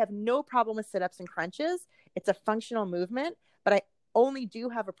is I have no problem with sit-ups and crunches. It's a functional movement, but I only do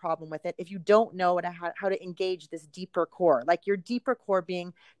have a problem with it if you don't know how to engage this deeper core, like your deeper core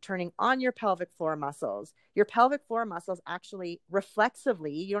being turning on your pelvic floor muscles. Your pelvic floor muscles actually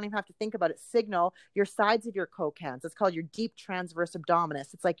reflexively, you don't even have to think about it, signal your sides of your Coke cans. It's called your deep transverse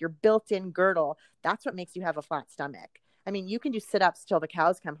abdominis. It's like your built-in girdle. That's what makes you have a flat stomach. I mean, you can do sit-ups till the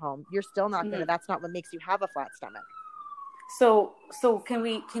cows come home. You're still not going to, that's not what makes you have a flat stomach. So can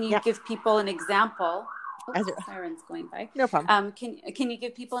you give people an example? Siren's going by. No problem. Can you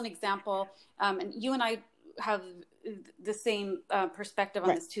give people an example? And you and I have the same perspective on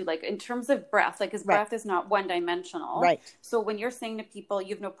Right. this too. Like in terms of breath, like because Right. breath is not one dimensional. Right. So when you're saying to people you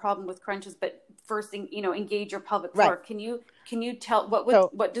have no problem with crunches, but first, engage your pelvic Right. floor. Can you tell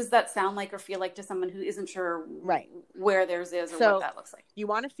what does that sound like or feel like to someone who isn't sure Right. where theirs is or So what that looks like? you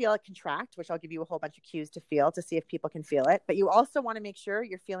want to feel it contract, which I'll give you a whole bunch of cues to feel to see if people can feel it. But you also want to make sure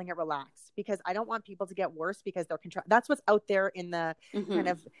you're feeling it relax, because I don't want people to get worse because they're contract. That's what's out there in the kind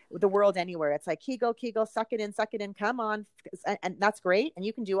of the world anywhere. It's like Kegel, suck it in, come on. And that's great. And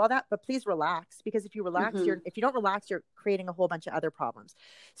you can do all that, but please relax, because if you relax, if you don't relax, you're creating a whole bunch of other problems.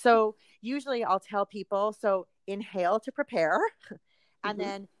 So usually I'll tell people, so inhale to prepare, and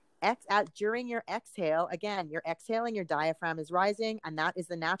then during your exhale, again, you're exhaling, your diaphragm is rising, and that is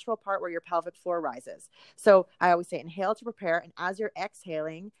the natural part where your pelvic floor rises. So I always say inhale to prepare. And as you're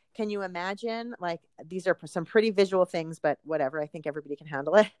exhaling, can you imagine, like, these are some pretty visual things, but whatever, I think everybody can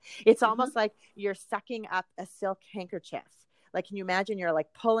handle it. It's almost like you're sucking up a silk handkerchief. Like, can you imagine you're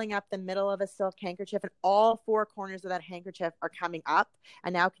like pulling up the middle of a silk handkerchief and all four corners of that handkerchief are coming up.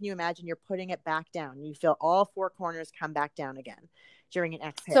 And now can you imagine you're putting it back down? You feel all four corners come back down again during an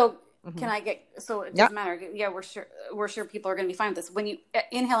exhale. So it doesn't matter. Yeah, we're sure people are going to be fine with this. When you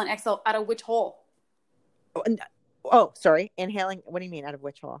inhale and exhale, out of which hole? Oh, sorry. Inhaling. What do you mean out of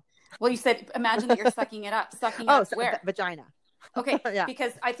which hole? Well, you said, imagine that you're sucking it up. Where? Vagina. Okay. Yeah.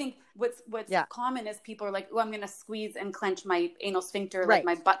 Because I think what's common is people are like, oh, I'm going to squeeze and clench my anal sphincter, like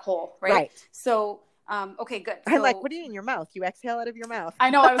my butthole. Right. So, okay, good. So, I'm like, what do you mean your mouth? You exhale out of your mouth. I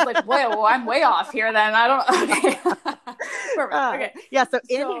know. I was like, well, I'm way off here then. I don't. Okay. Perfect. Okay. Yeah. So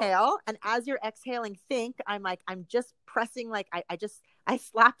inhale. And as you're exhaling, I'm just pressing, like, I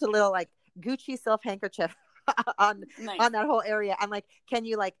slapped a little like Gucci silk handkerchief on that whole area. I'm like, can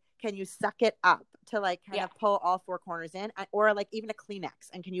you suck it up to like kind of pull all four corners in, or like even a Kleenex,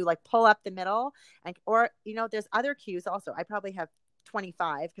 and can you like pull up the middle, and or there's other cues also. I probably have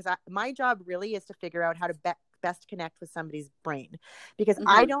 25, because my job really is to figure out how to best connect with somebody's brain, because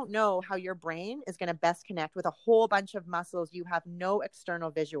I don't know how your brain is going to best connect with a whole bunch of muscles you have no external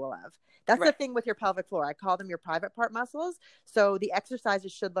visual of. That's the thing with your pelvic floor. I call them your private part muscles. So the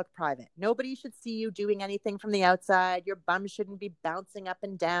exercises should look private. Nobody should see you doing anything from the outside. Your bum shouldn't be bouncing up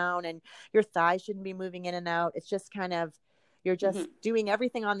and down, and your thighs shouldn't be moving in and out. It's just kind of, you're just doing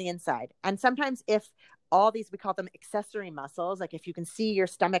everything on the inside. And sometimes if all these, we call them accessory muscles, like if you can see your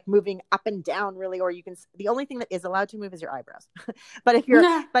stomach moving up and down really, or the only thing that is allowed to move is your eyebrows. but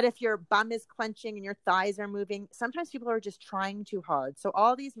if your bum is clenching and your thighs are moving, sometimes people are just trying too hard. So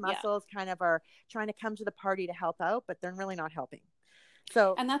all these muscles kind of are trying to come to the party to help out, but they're really not helping.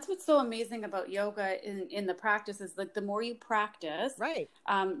 So, and that's what's so amazing about yoga in the practice is like the more you practice,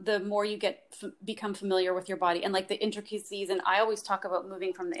 the more you become familiar with your body and like the intricacies. And I always talk about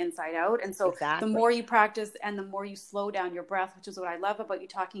moving from the inside out. And so the more you practice and the more you slow down your breath, which is what I love about you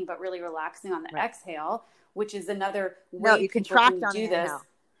talking about really relaxing on the exhale, which is another way you contract on the inhale.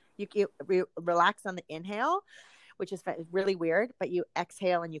 You relax on the inhale, which is really weird, but you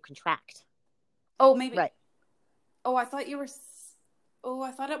exhale and you contract. Oh, maybe. Right. Oh, I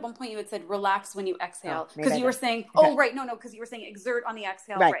thought at one point you had said relax when you exhale, because you were saying, because you were saying exert on the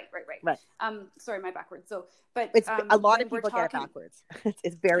exhale. Right. Sorry, my backwards. So, but it's a lot of people get it backwards.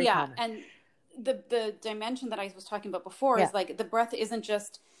 It's very common. And the dimension that I was talking about before is like the breath isn't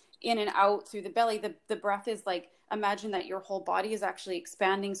just in and out through the belly. The breath is like, imagine that your whole body is actually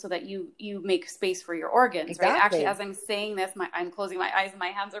expanding so that you make space for your organs, right? Actually, as I'm saying this, I'm closing my eyes and my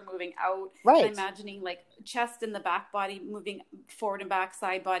hands are moving out. Right. I'm imagining like chest and the back body moving forward and back,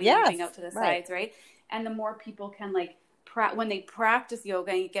 side body moving out to the sides, right? And the more people can like, when they practice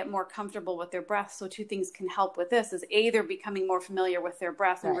yoga and get more comfortable with their breath. So two things can help with this is they're becoming more familiar with their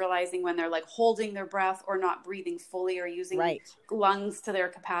breath and realizing when they're like holding their breath or not breathing fully or using lungs to their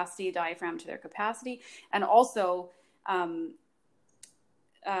capacity, diaphragm to their capacity. And also when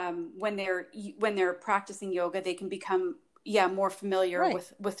they're practicing yoga, they can become more familiar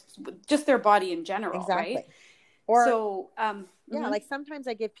with just their body in general. Right. Like sometimes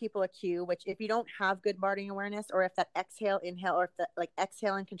I give people a cue, which if you don't have good body awareness, or if that exhale, inhale, or if that like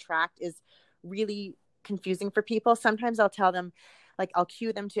exhale and contract is really confusing for people, sometimes I'll tell them, like I'll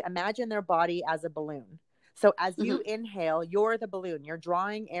cue them to imagine their body as a balloon. So as you inhale, you're the balloon. You're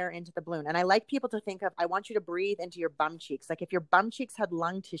drawing air into the balloon. And I like people to think of, I want you to breathe into your bum cheeks. Like if your bum cheeks had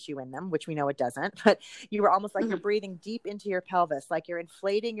lung tissue in them, which we know it doesn't, but you were almost like you're breathing deep into your pelvis, like you're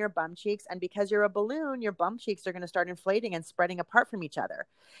inflating your bum cheeks. And because you're a balloon, your bum cheeks are going to start inflating and spreading apart from each other.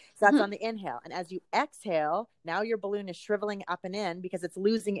 So that's on the inhale. And as you exhale, now your balloon is shriveling up and in because it's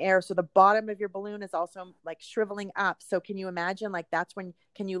losing air. So the bottom of your balloon is also like shriveling up. So can you imagine like that's when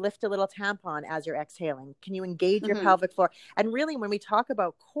Can you lift a little tampon as you're exhaling? Can you engage your pelvic floor? And really, when we talk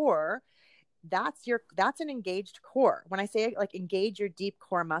about core, that's an engaged core. When I say like engage your deep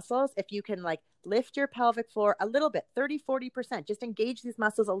core muscles, if you can like lift your pelvic floor a little bit, 30-40%, just engage these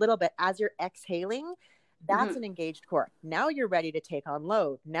muscles a little bit as you're exhaling, that's an engaged core. Now you're ready to take on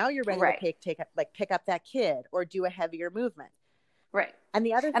load. Now you're ready to pick up that kid or do a heavier movement. Right. And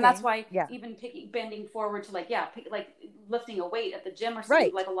the other thing, that's why even bending forward to like lifting a weight at the gym or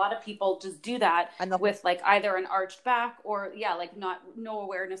something, like a lot of people just do that with like either an arched back or like no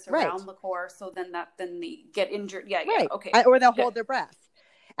awareness around the core. So then they get injured. Okay. Or they'll hold their breath.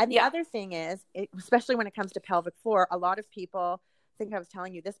 And the other thing is, especially when it comes to pelvic floor, a lot of people, I think I was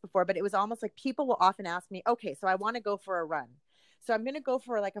telling you this before, but it was almost like people will often ask me, okay, so I want to go for a run. So I'm going to go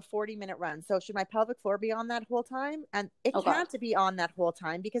for like a 40-minute run. So should my pelvic floor be on that whole time? And it can't be on that whole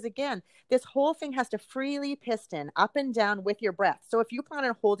time because, again, this whole thing has to freely piston up and down with your breath. So if you plan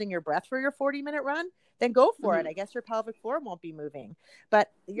on holding your breath for your 40-minute run, then go for it. I guess your pelvic floor won't be moving, but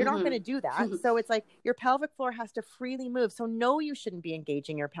you're not going to do that. So it's like your pelvic floor has to freely move. So no, you shouldn't be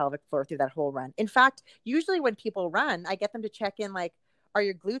engaging your pelvic floor through that whole run. In fact, usually when people run, I get them to check in like, are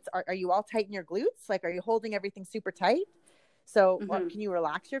your glutes, are you all tight in your glutes? Like, are you holding everything super tight? So can you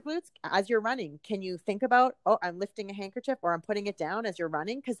relax your glutes as you're running? Can you think about, oh, I'm lifting a handkerchief or I'm putting it down as you're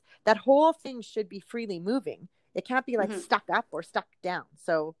running? Because that whole thing should be freely moving. It can't be like stuck up or stuck down.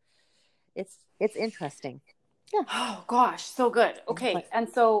 So it's interesting. Yeah. Oh gosh, so good. Okay. And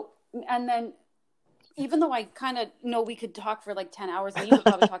then even though I kind of know we could talk for like 10 hours and you could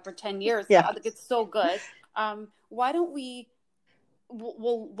probably talk for 10 years. It's so good. Why don't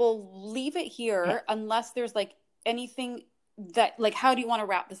we'll leave it here unless there's like anything that, like, how do you want to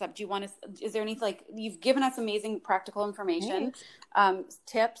wrap this up? Do you want to, is there anything, like, you've given us amazing practical information,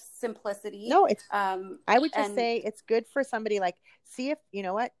 tips, simplicity. No, it's, I would just say it's good for somebody, like, see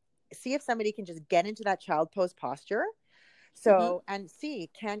if somebody can just get into that child pose posture. So, and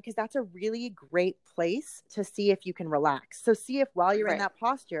because that's a really great place to see if you can relax. So see if while you're in that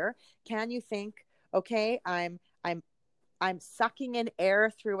posture, can you think, okay, I'm sucking in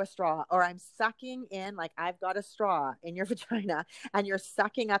air through a straw, or I'm sucking in, like I've got a straw in your vagina and you're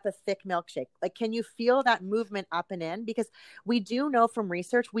sucking up a thick milkshake. Like, can you feel that movement up and in? Because we do know from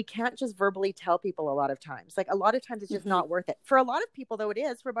research, we can't just verbally tell people a lot of times. Like a lot of times it's just not worth it. For a lot of people though, it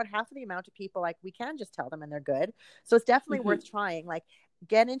is. For about half of the amount of people, like we can just tell them and they're good. So it's definitely worth trying. Like,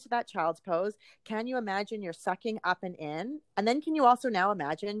 get into that child's pose. Can you imagine you're sucking up and in? And then can you also now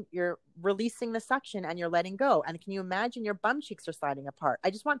imagine you're releasing the suction and you're letting go? And can you imagine your bum cheeks are sliding apart? I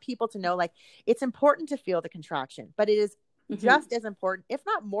just want people to know, like, it's important to feel the contraction, but it is just as important, if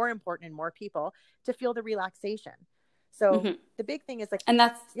not more important in more people, to feel the relaxation. So the big thing is like, and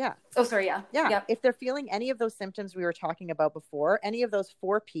that's, oh, sorry. Yeah. Yep. If they're feeling any of those symptoms we were talking about before, any of those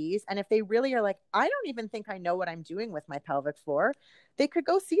 4 Ps, and if they really are like, I don't even think I know what I'm doing with my pelvic floor, they could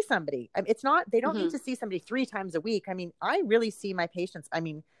go see somebody. I mean, it's not, they don't need to see somebody 3 times a week. I mean, I really see my patients. I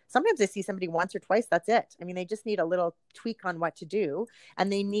mean, sometimes I see somebody once or twice. That's it. I mean, they just need a little tweak on what to do,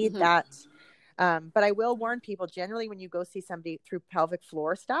 and they need that. But I will warn people, generally, when you go see somebody through pelvic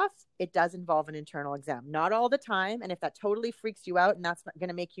floor stuff, it does involve an internal exam. Not all the time. And if that totally freaks you out and that's going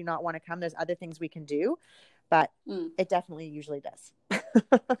to make you not want to come, there's other things we can do. But it definitely usually does.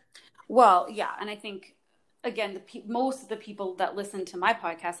 Well, yeah. And I think, again, most of the people that listen to my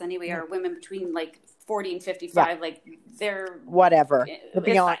podcast anyway are women between like 40 and 55. Like, they're whatever.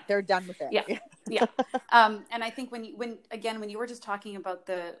 Beyond, they're done with it. Yeah. And I think when you were just talking about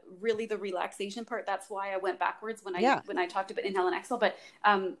the relaxation part, that's why I went backwards when I talked about inhale and exhale, but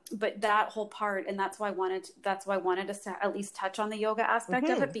that whole part, and that's why I wanted to at least touch on the yoga aspect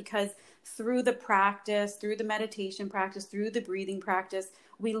of it, because through the practice, through the meditation practice, through the breathing practice,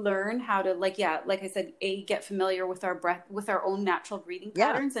 we learn how to, like I said, get familiar with our breath, with our own natural breathing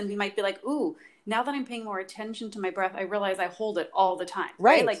patterns. And we might be like, ooh, now that I'm paying more attention to my breath, I realize I hold it all the time.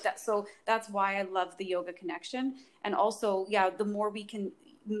 Right. Like that. So that's why I love the yoga connection. And also, the more we can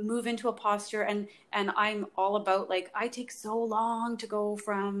move into a posture, and I'm all about, like, I take so long to go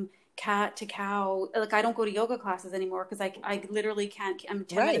from cat to cow. Like, I don't go to yoga classes anymore because I literally can't, I'm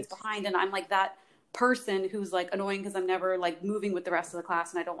 10 minutes behind, and I'm like that person who's like annoying because I'm never like moving with the rest of the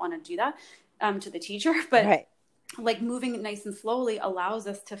class, and I don't want to do that to the teacher. But like, moving nice and slowly allows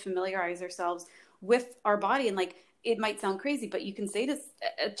us to familiarize ourselves with our body. And like, it might sound crazy, but you can say this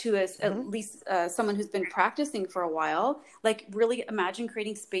to us, at least someone who's been practicing for a while, like, really imagine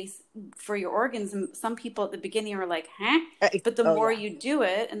creating space for your organs. And some people at the beginning are like, but the more you do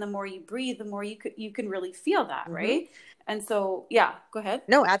it and the more you breathe, the more you can really feel that. Right. And so, go ahead.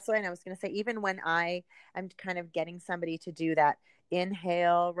 No, absolutely. And I was going to say, even when I'm kind of getting somebody to do that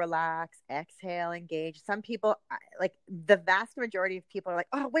inhale, relax, exhale, engage. Some people, like the vast majority of people are like,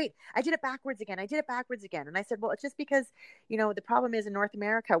 oh, wait, I did it backwards again. And I said, well, it's just because, the problem is in North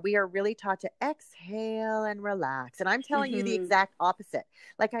America, we are really taught to exhale and relax. And I'm telling you the exact opposite.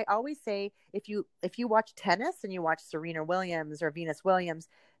 Like I always say, if you watch tennis and you watch Serena Williams or Venus Williams,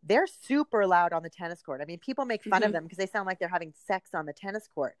 they're super loud on the tennis court. I mean, people make fun of them because they sound like they're having sex on the tennis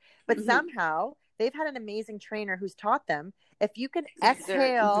court. But somehow they've had an amazing trainer who's taught them, if you can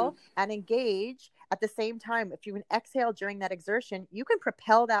exhale and engage at the same time, if you can exhale during that exertion, you can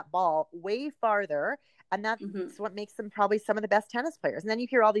propel that ball way farther. And that's what makes them probably some of the best tennis players. And then you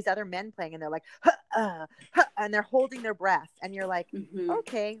hear all these other men playing and they're like, and they're holding their breath. And you're like,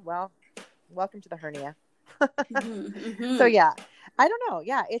 okay, well, welcome to the hernia. So yeah, I don't know.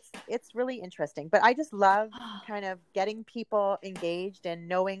 Yeah, it's really interesting, but I just love kind of getting people engaged and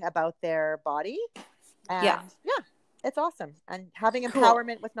knowing about their body. And yeah, it's awesome. And having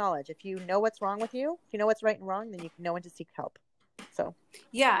empowerment with knowledge. If you know what's wrong with you, if you know what's right and wrong, then you know when to seek help. So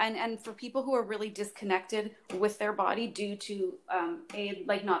yeah, and for people who are really disconnected with their body due to A,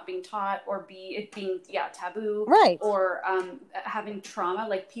 like not being taught, or B, it being taboo, right, or having trauma,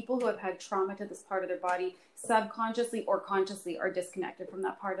 like people who have had trauma to this part of their body subconsciously or consciously are disconnected from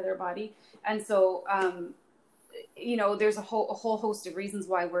that part of their body. And so there's a whole host of reasons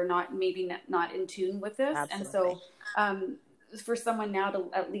why we're not in tune with this. Absolutely. And so for someone now to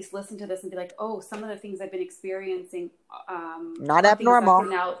at least listen to this and be like, oh, some of the things I've been experiencing not abnormal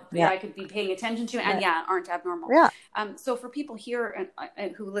now I could be paying attention to and aren't abnormal. So for people here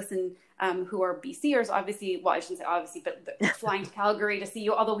and who listen, who are BCers, obviously, well, I shouldn't say obviously, but flying to Calgary to see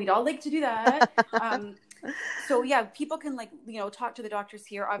you, although we'd all like to do that. So yeah, people can talk to the doctors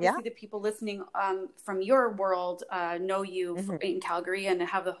here. Obviously the people listening from your world know you in Calgary and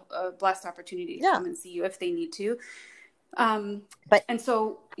have the blessed opportunity to come and see you if they need to. You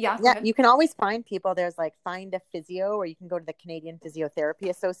can always find people. There's Find a Physio, or you can go to the Canadian Physiotherapy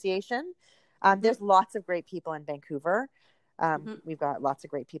Association. There's lots of great people in Vancouver. We've got lots of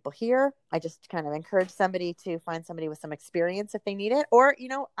great people here. I just kind of encourage somebody to find somebody with some experience if they need it. Or,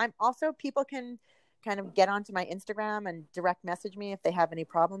 I'm also, people can kind of get onto my Instagram and direct message me if they have any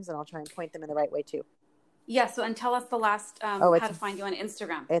problems, and I'll try and point them in the right way too. Yeah. So, and tell us the last, how to find you on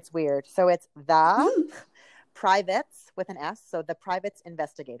Instagram. It's weird. So it's the Privates with an S. So the Privates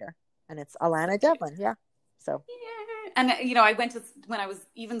Investigator, and it's Alana Devlin. Yeah. So. Yeah. And I went to, when I was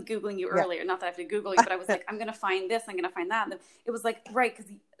even Googling you earlier, not that I have to Google you, but I was like, I'm going to find this, I'm going to find that. And it was like, right. Cause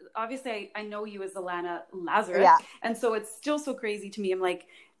obviously I know you as Alana Lazarus. Yeah. And so it's still so crazy to me. I'm like,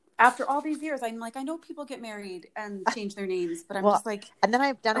 after all these years, I'm like, I know people get married and change their names, but I'm just like... And then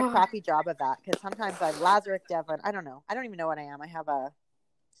I've done a crappy job of that, because sometimes I'm Lazarus Devlin. I don't know. I don't even know what I am. I have a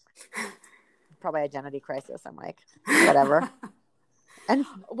probably identity crisis. I'm like, whatever. And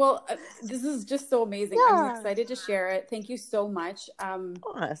well, this is just so amazing. Yeah. I'm excited to share it. Thank you so much.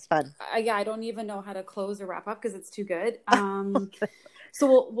 It's fun. I don't even know how to close or wrap up because it's too good.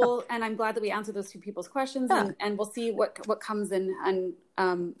 So we'll and I'm glad that we answered those two people's questions, and we'll see what comes in, and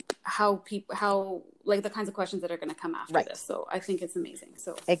how the kinds of questions that are going to come after this. So I think it's amazing.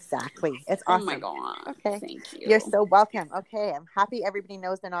 So exactly, it's awesome. Oh my God. Okay, thank you. You're so welcome. Okay, I'm happy everybody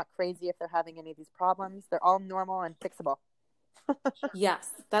knows they're not crazy if they're having any of these problems. They're all normal and fixable. Yes,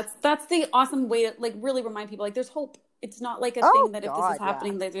 that's the awesome way to really remind people there's hope. It's not like a thing that if this is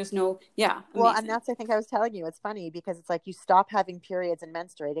happening, that there's no, Well, and that's, I think I was telling you, it's funny because it's like you stop having periods and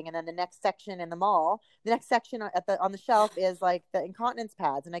menstruating, and then the next section in the mall, the next section on the shelf is like the incontinence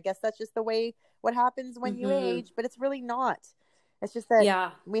pads. And I guess that's just the way what happens when you age, but it's really not. It's just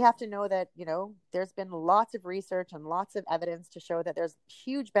that we have to know that, there's been lots of research and lots of evidence to show that there's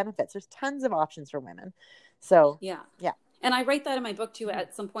huge benefits. There's tons of options for women. So, yeah. And I write that in my book too.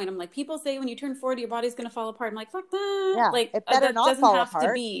 At some point, I'm like, people say when you turn 40, your body's going to fall apart. I'm like, fuck that. Yeah, it better that not doesn't fall have apart.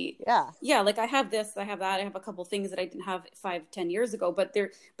 to be. Yeah. Like I have this, I have that. I have a couple things that I didn't have 5-10 years ago, but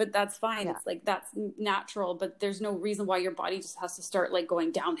that's fine. Yeah. It's like, that's natural, but there's no reason why your body just has to start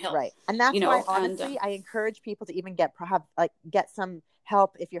going downhill. Right. And that's why honestly, I encourage people to even get some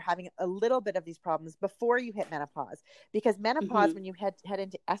help if you're having a little bit of these problems before you hit menopause, because menopause, when you head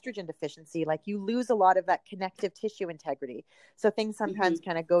into estrogen deficiency, you lose a lot of that connective tissue integrity. So things sometimes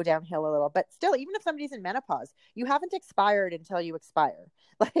kind of go downhill a little, but still, even if somebody's in menopause, you haven't expired until you expire.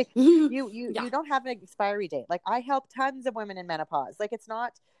 You don't have an expiry date. I help tons of women in menopause. That's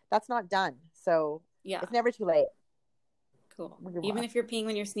not done. So it's never too late. Cool. Even if you're peeing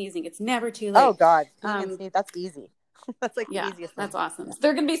when you're sneezing, it's never too late. Oh God. Peeing and sneeze, that's easy. That's like Yeah, the easiest that's thing. awesome. So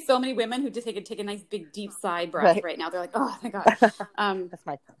there are going to be so many women who just take a nice big deep sigh breath right now. They're like, oh my God. That's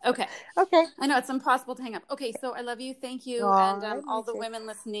my Okay. Okay. I know it's impossible to hang up. Okay, so I love you. Thank you. Aw, And I love all you the too. women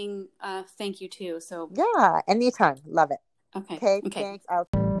listening, thank you too. So Yeah, anytime. Love it. okay. Thanks.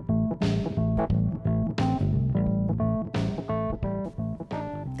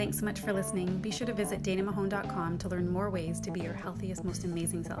 Thanks so much for listening. Be sure to visit danamahone.com to learn more ways to be your healthiest, most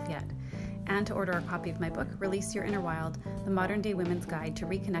amazing self yet. And to order a copy of my book, Release Your Inner Wild, the Modern Day Women's Guide to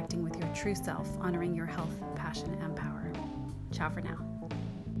Reconnecting with Your True Self, Honoring Your Health, Passion, and Power. Ciao for now.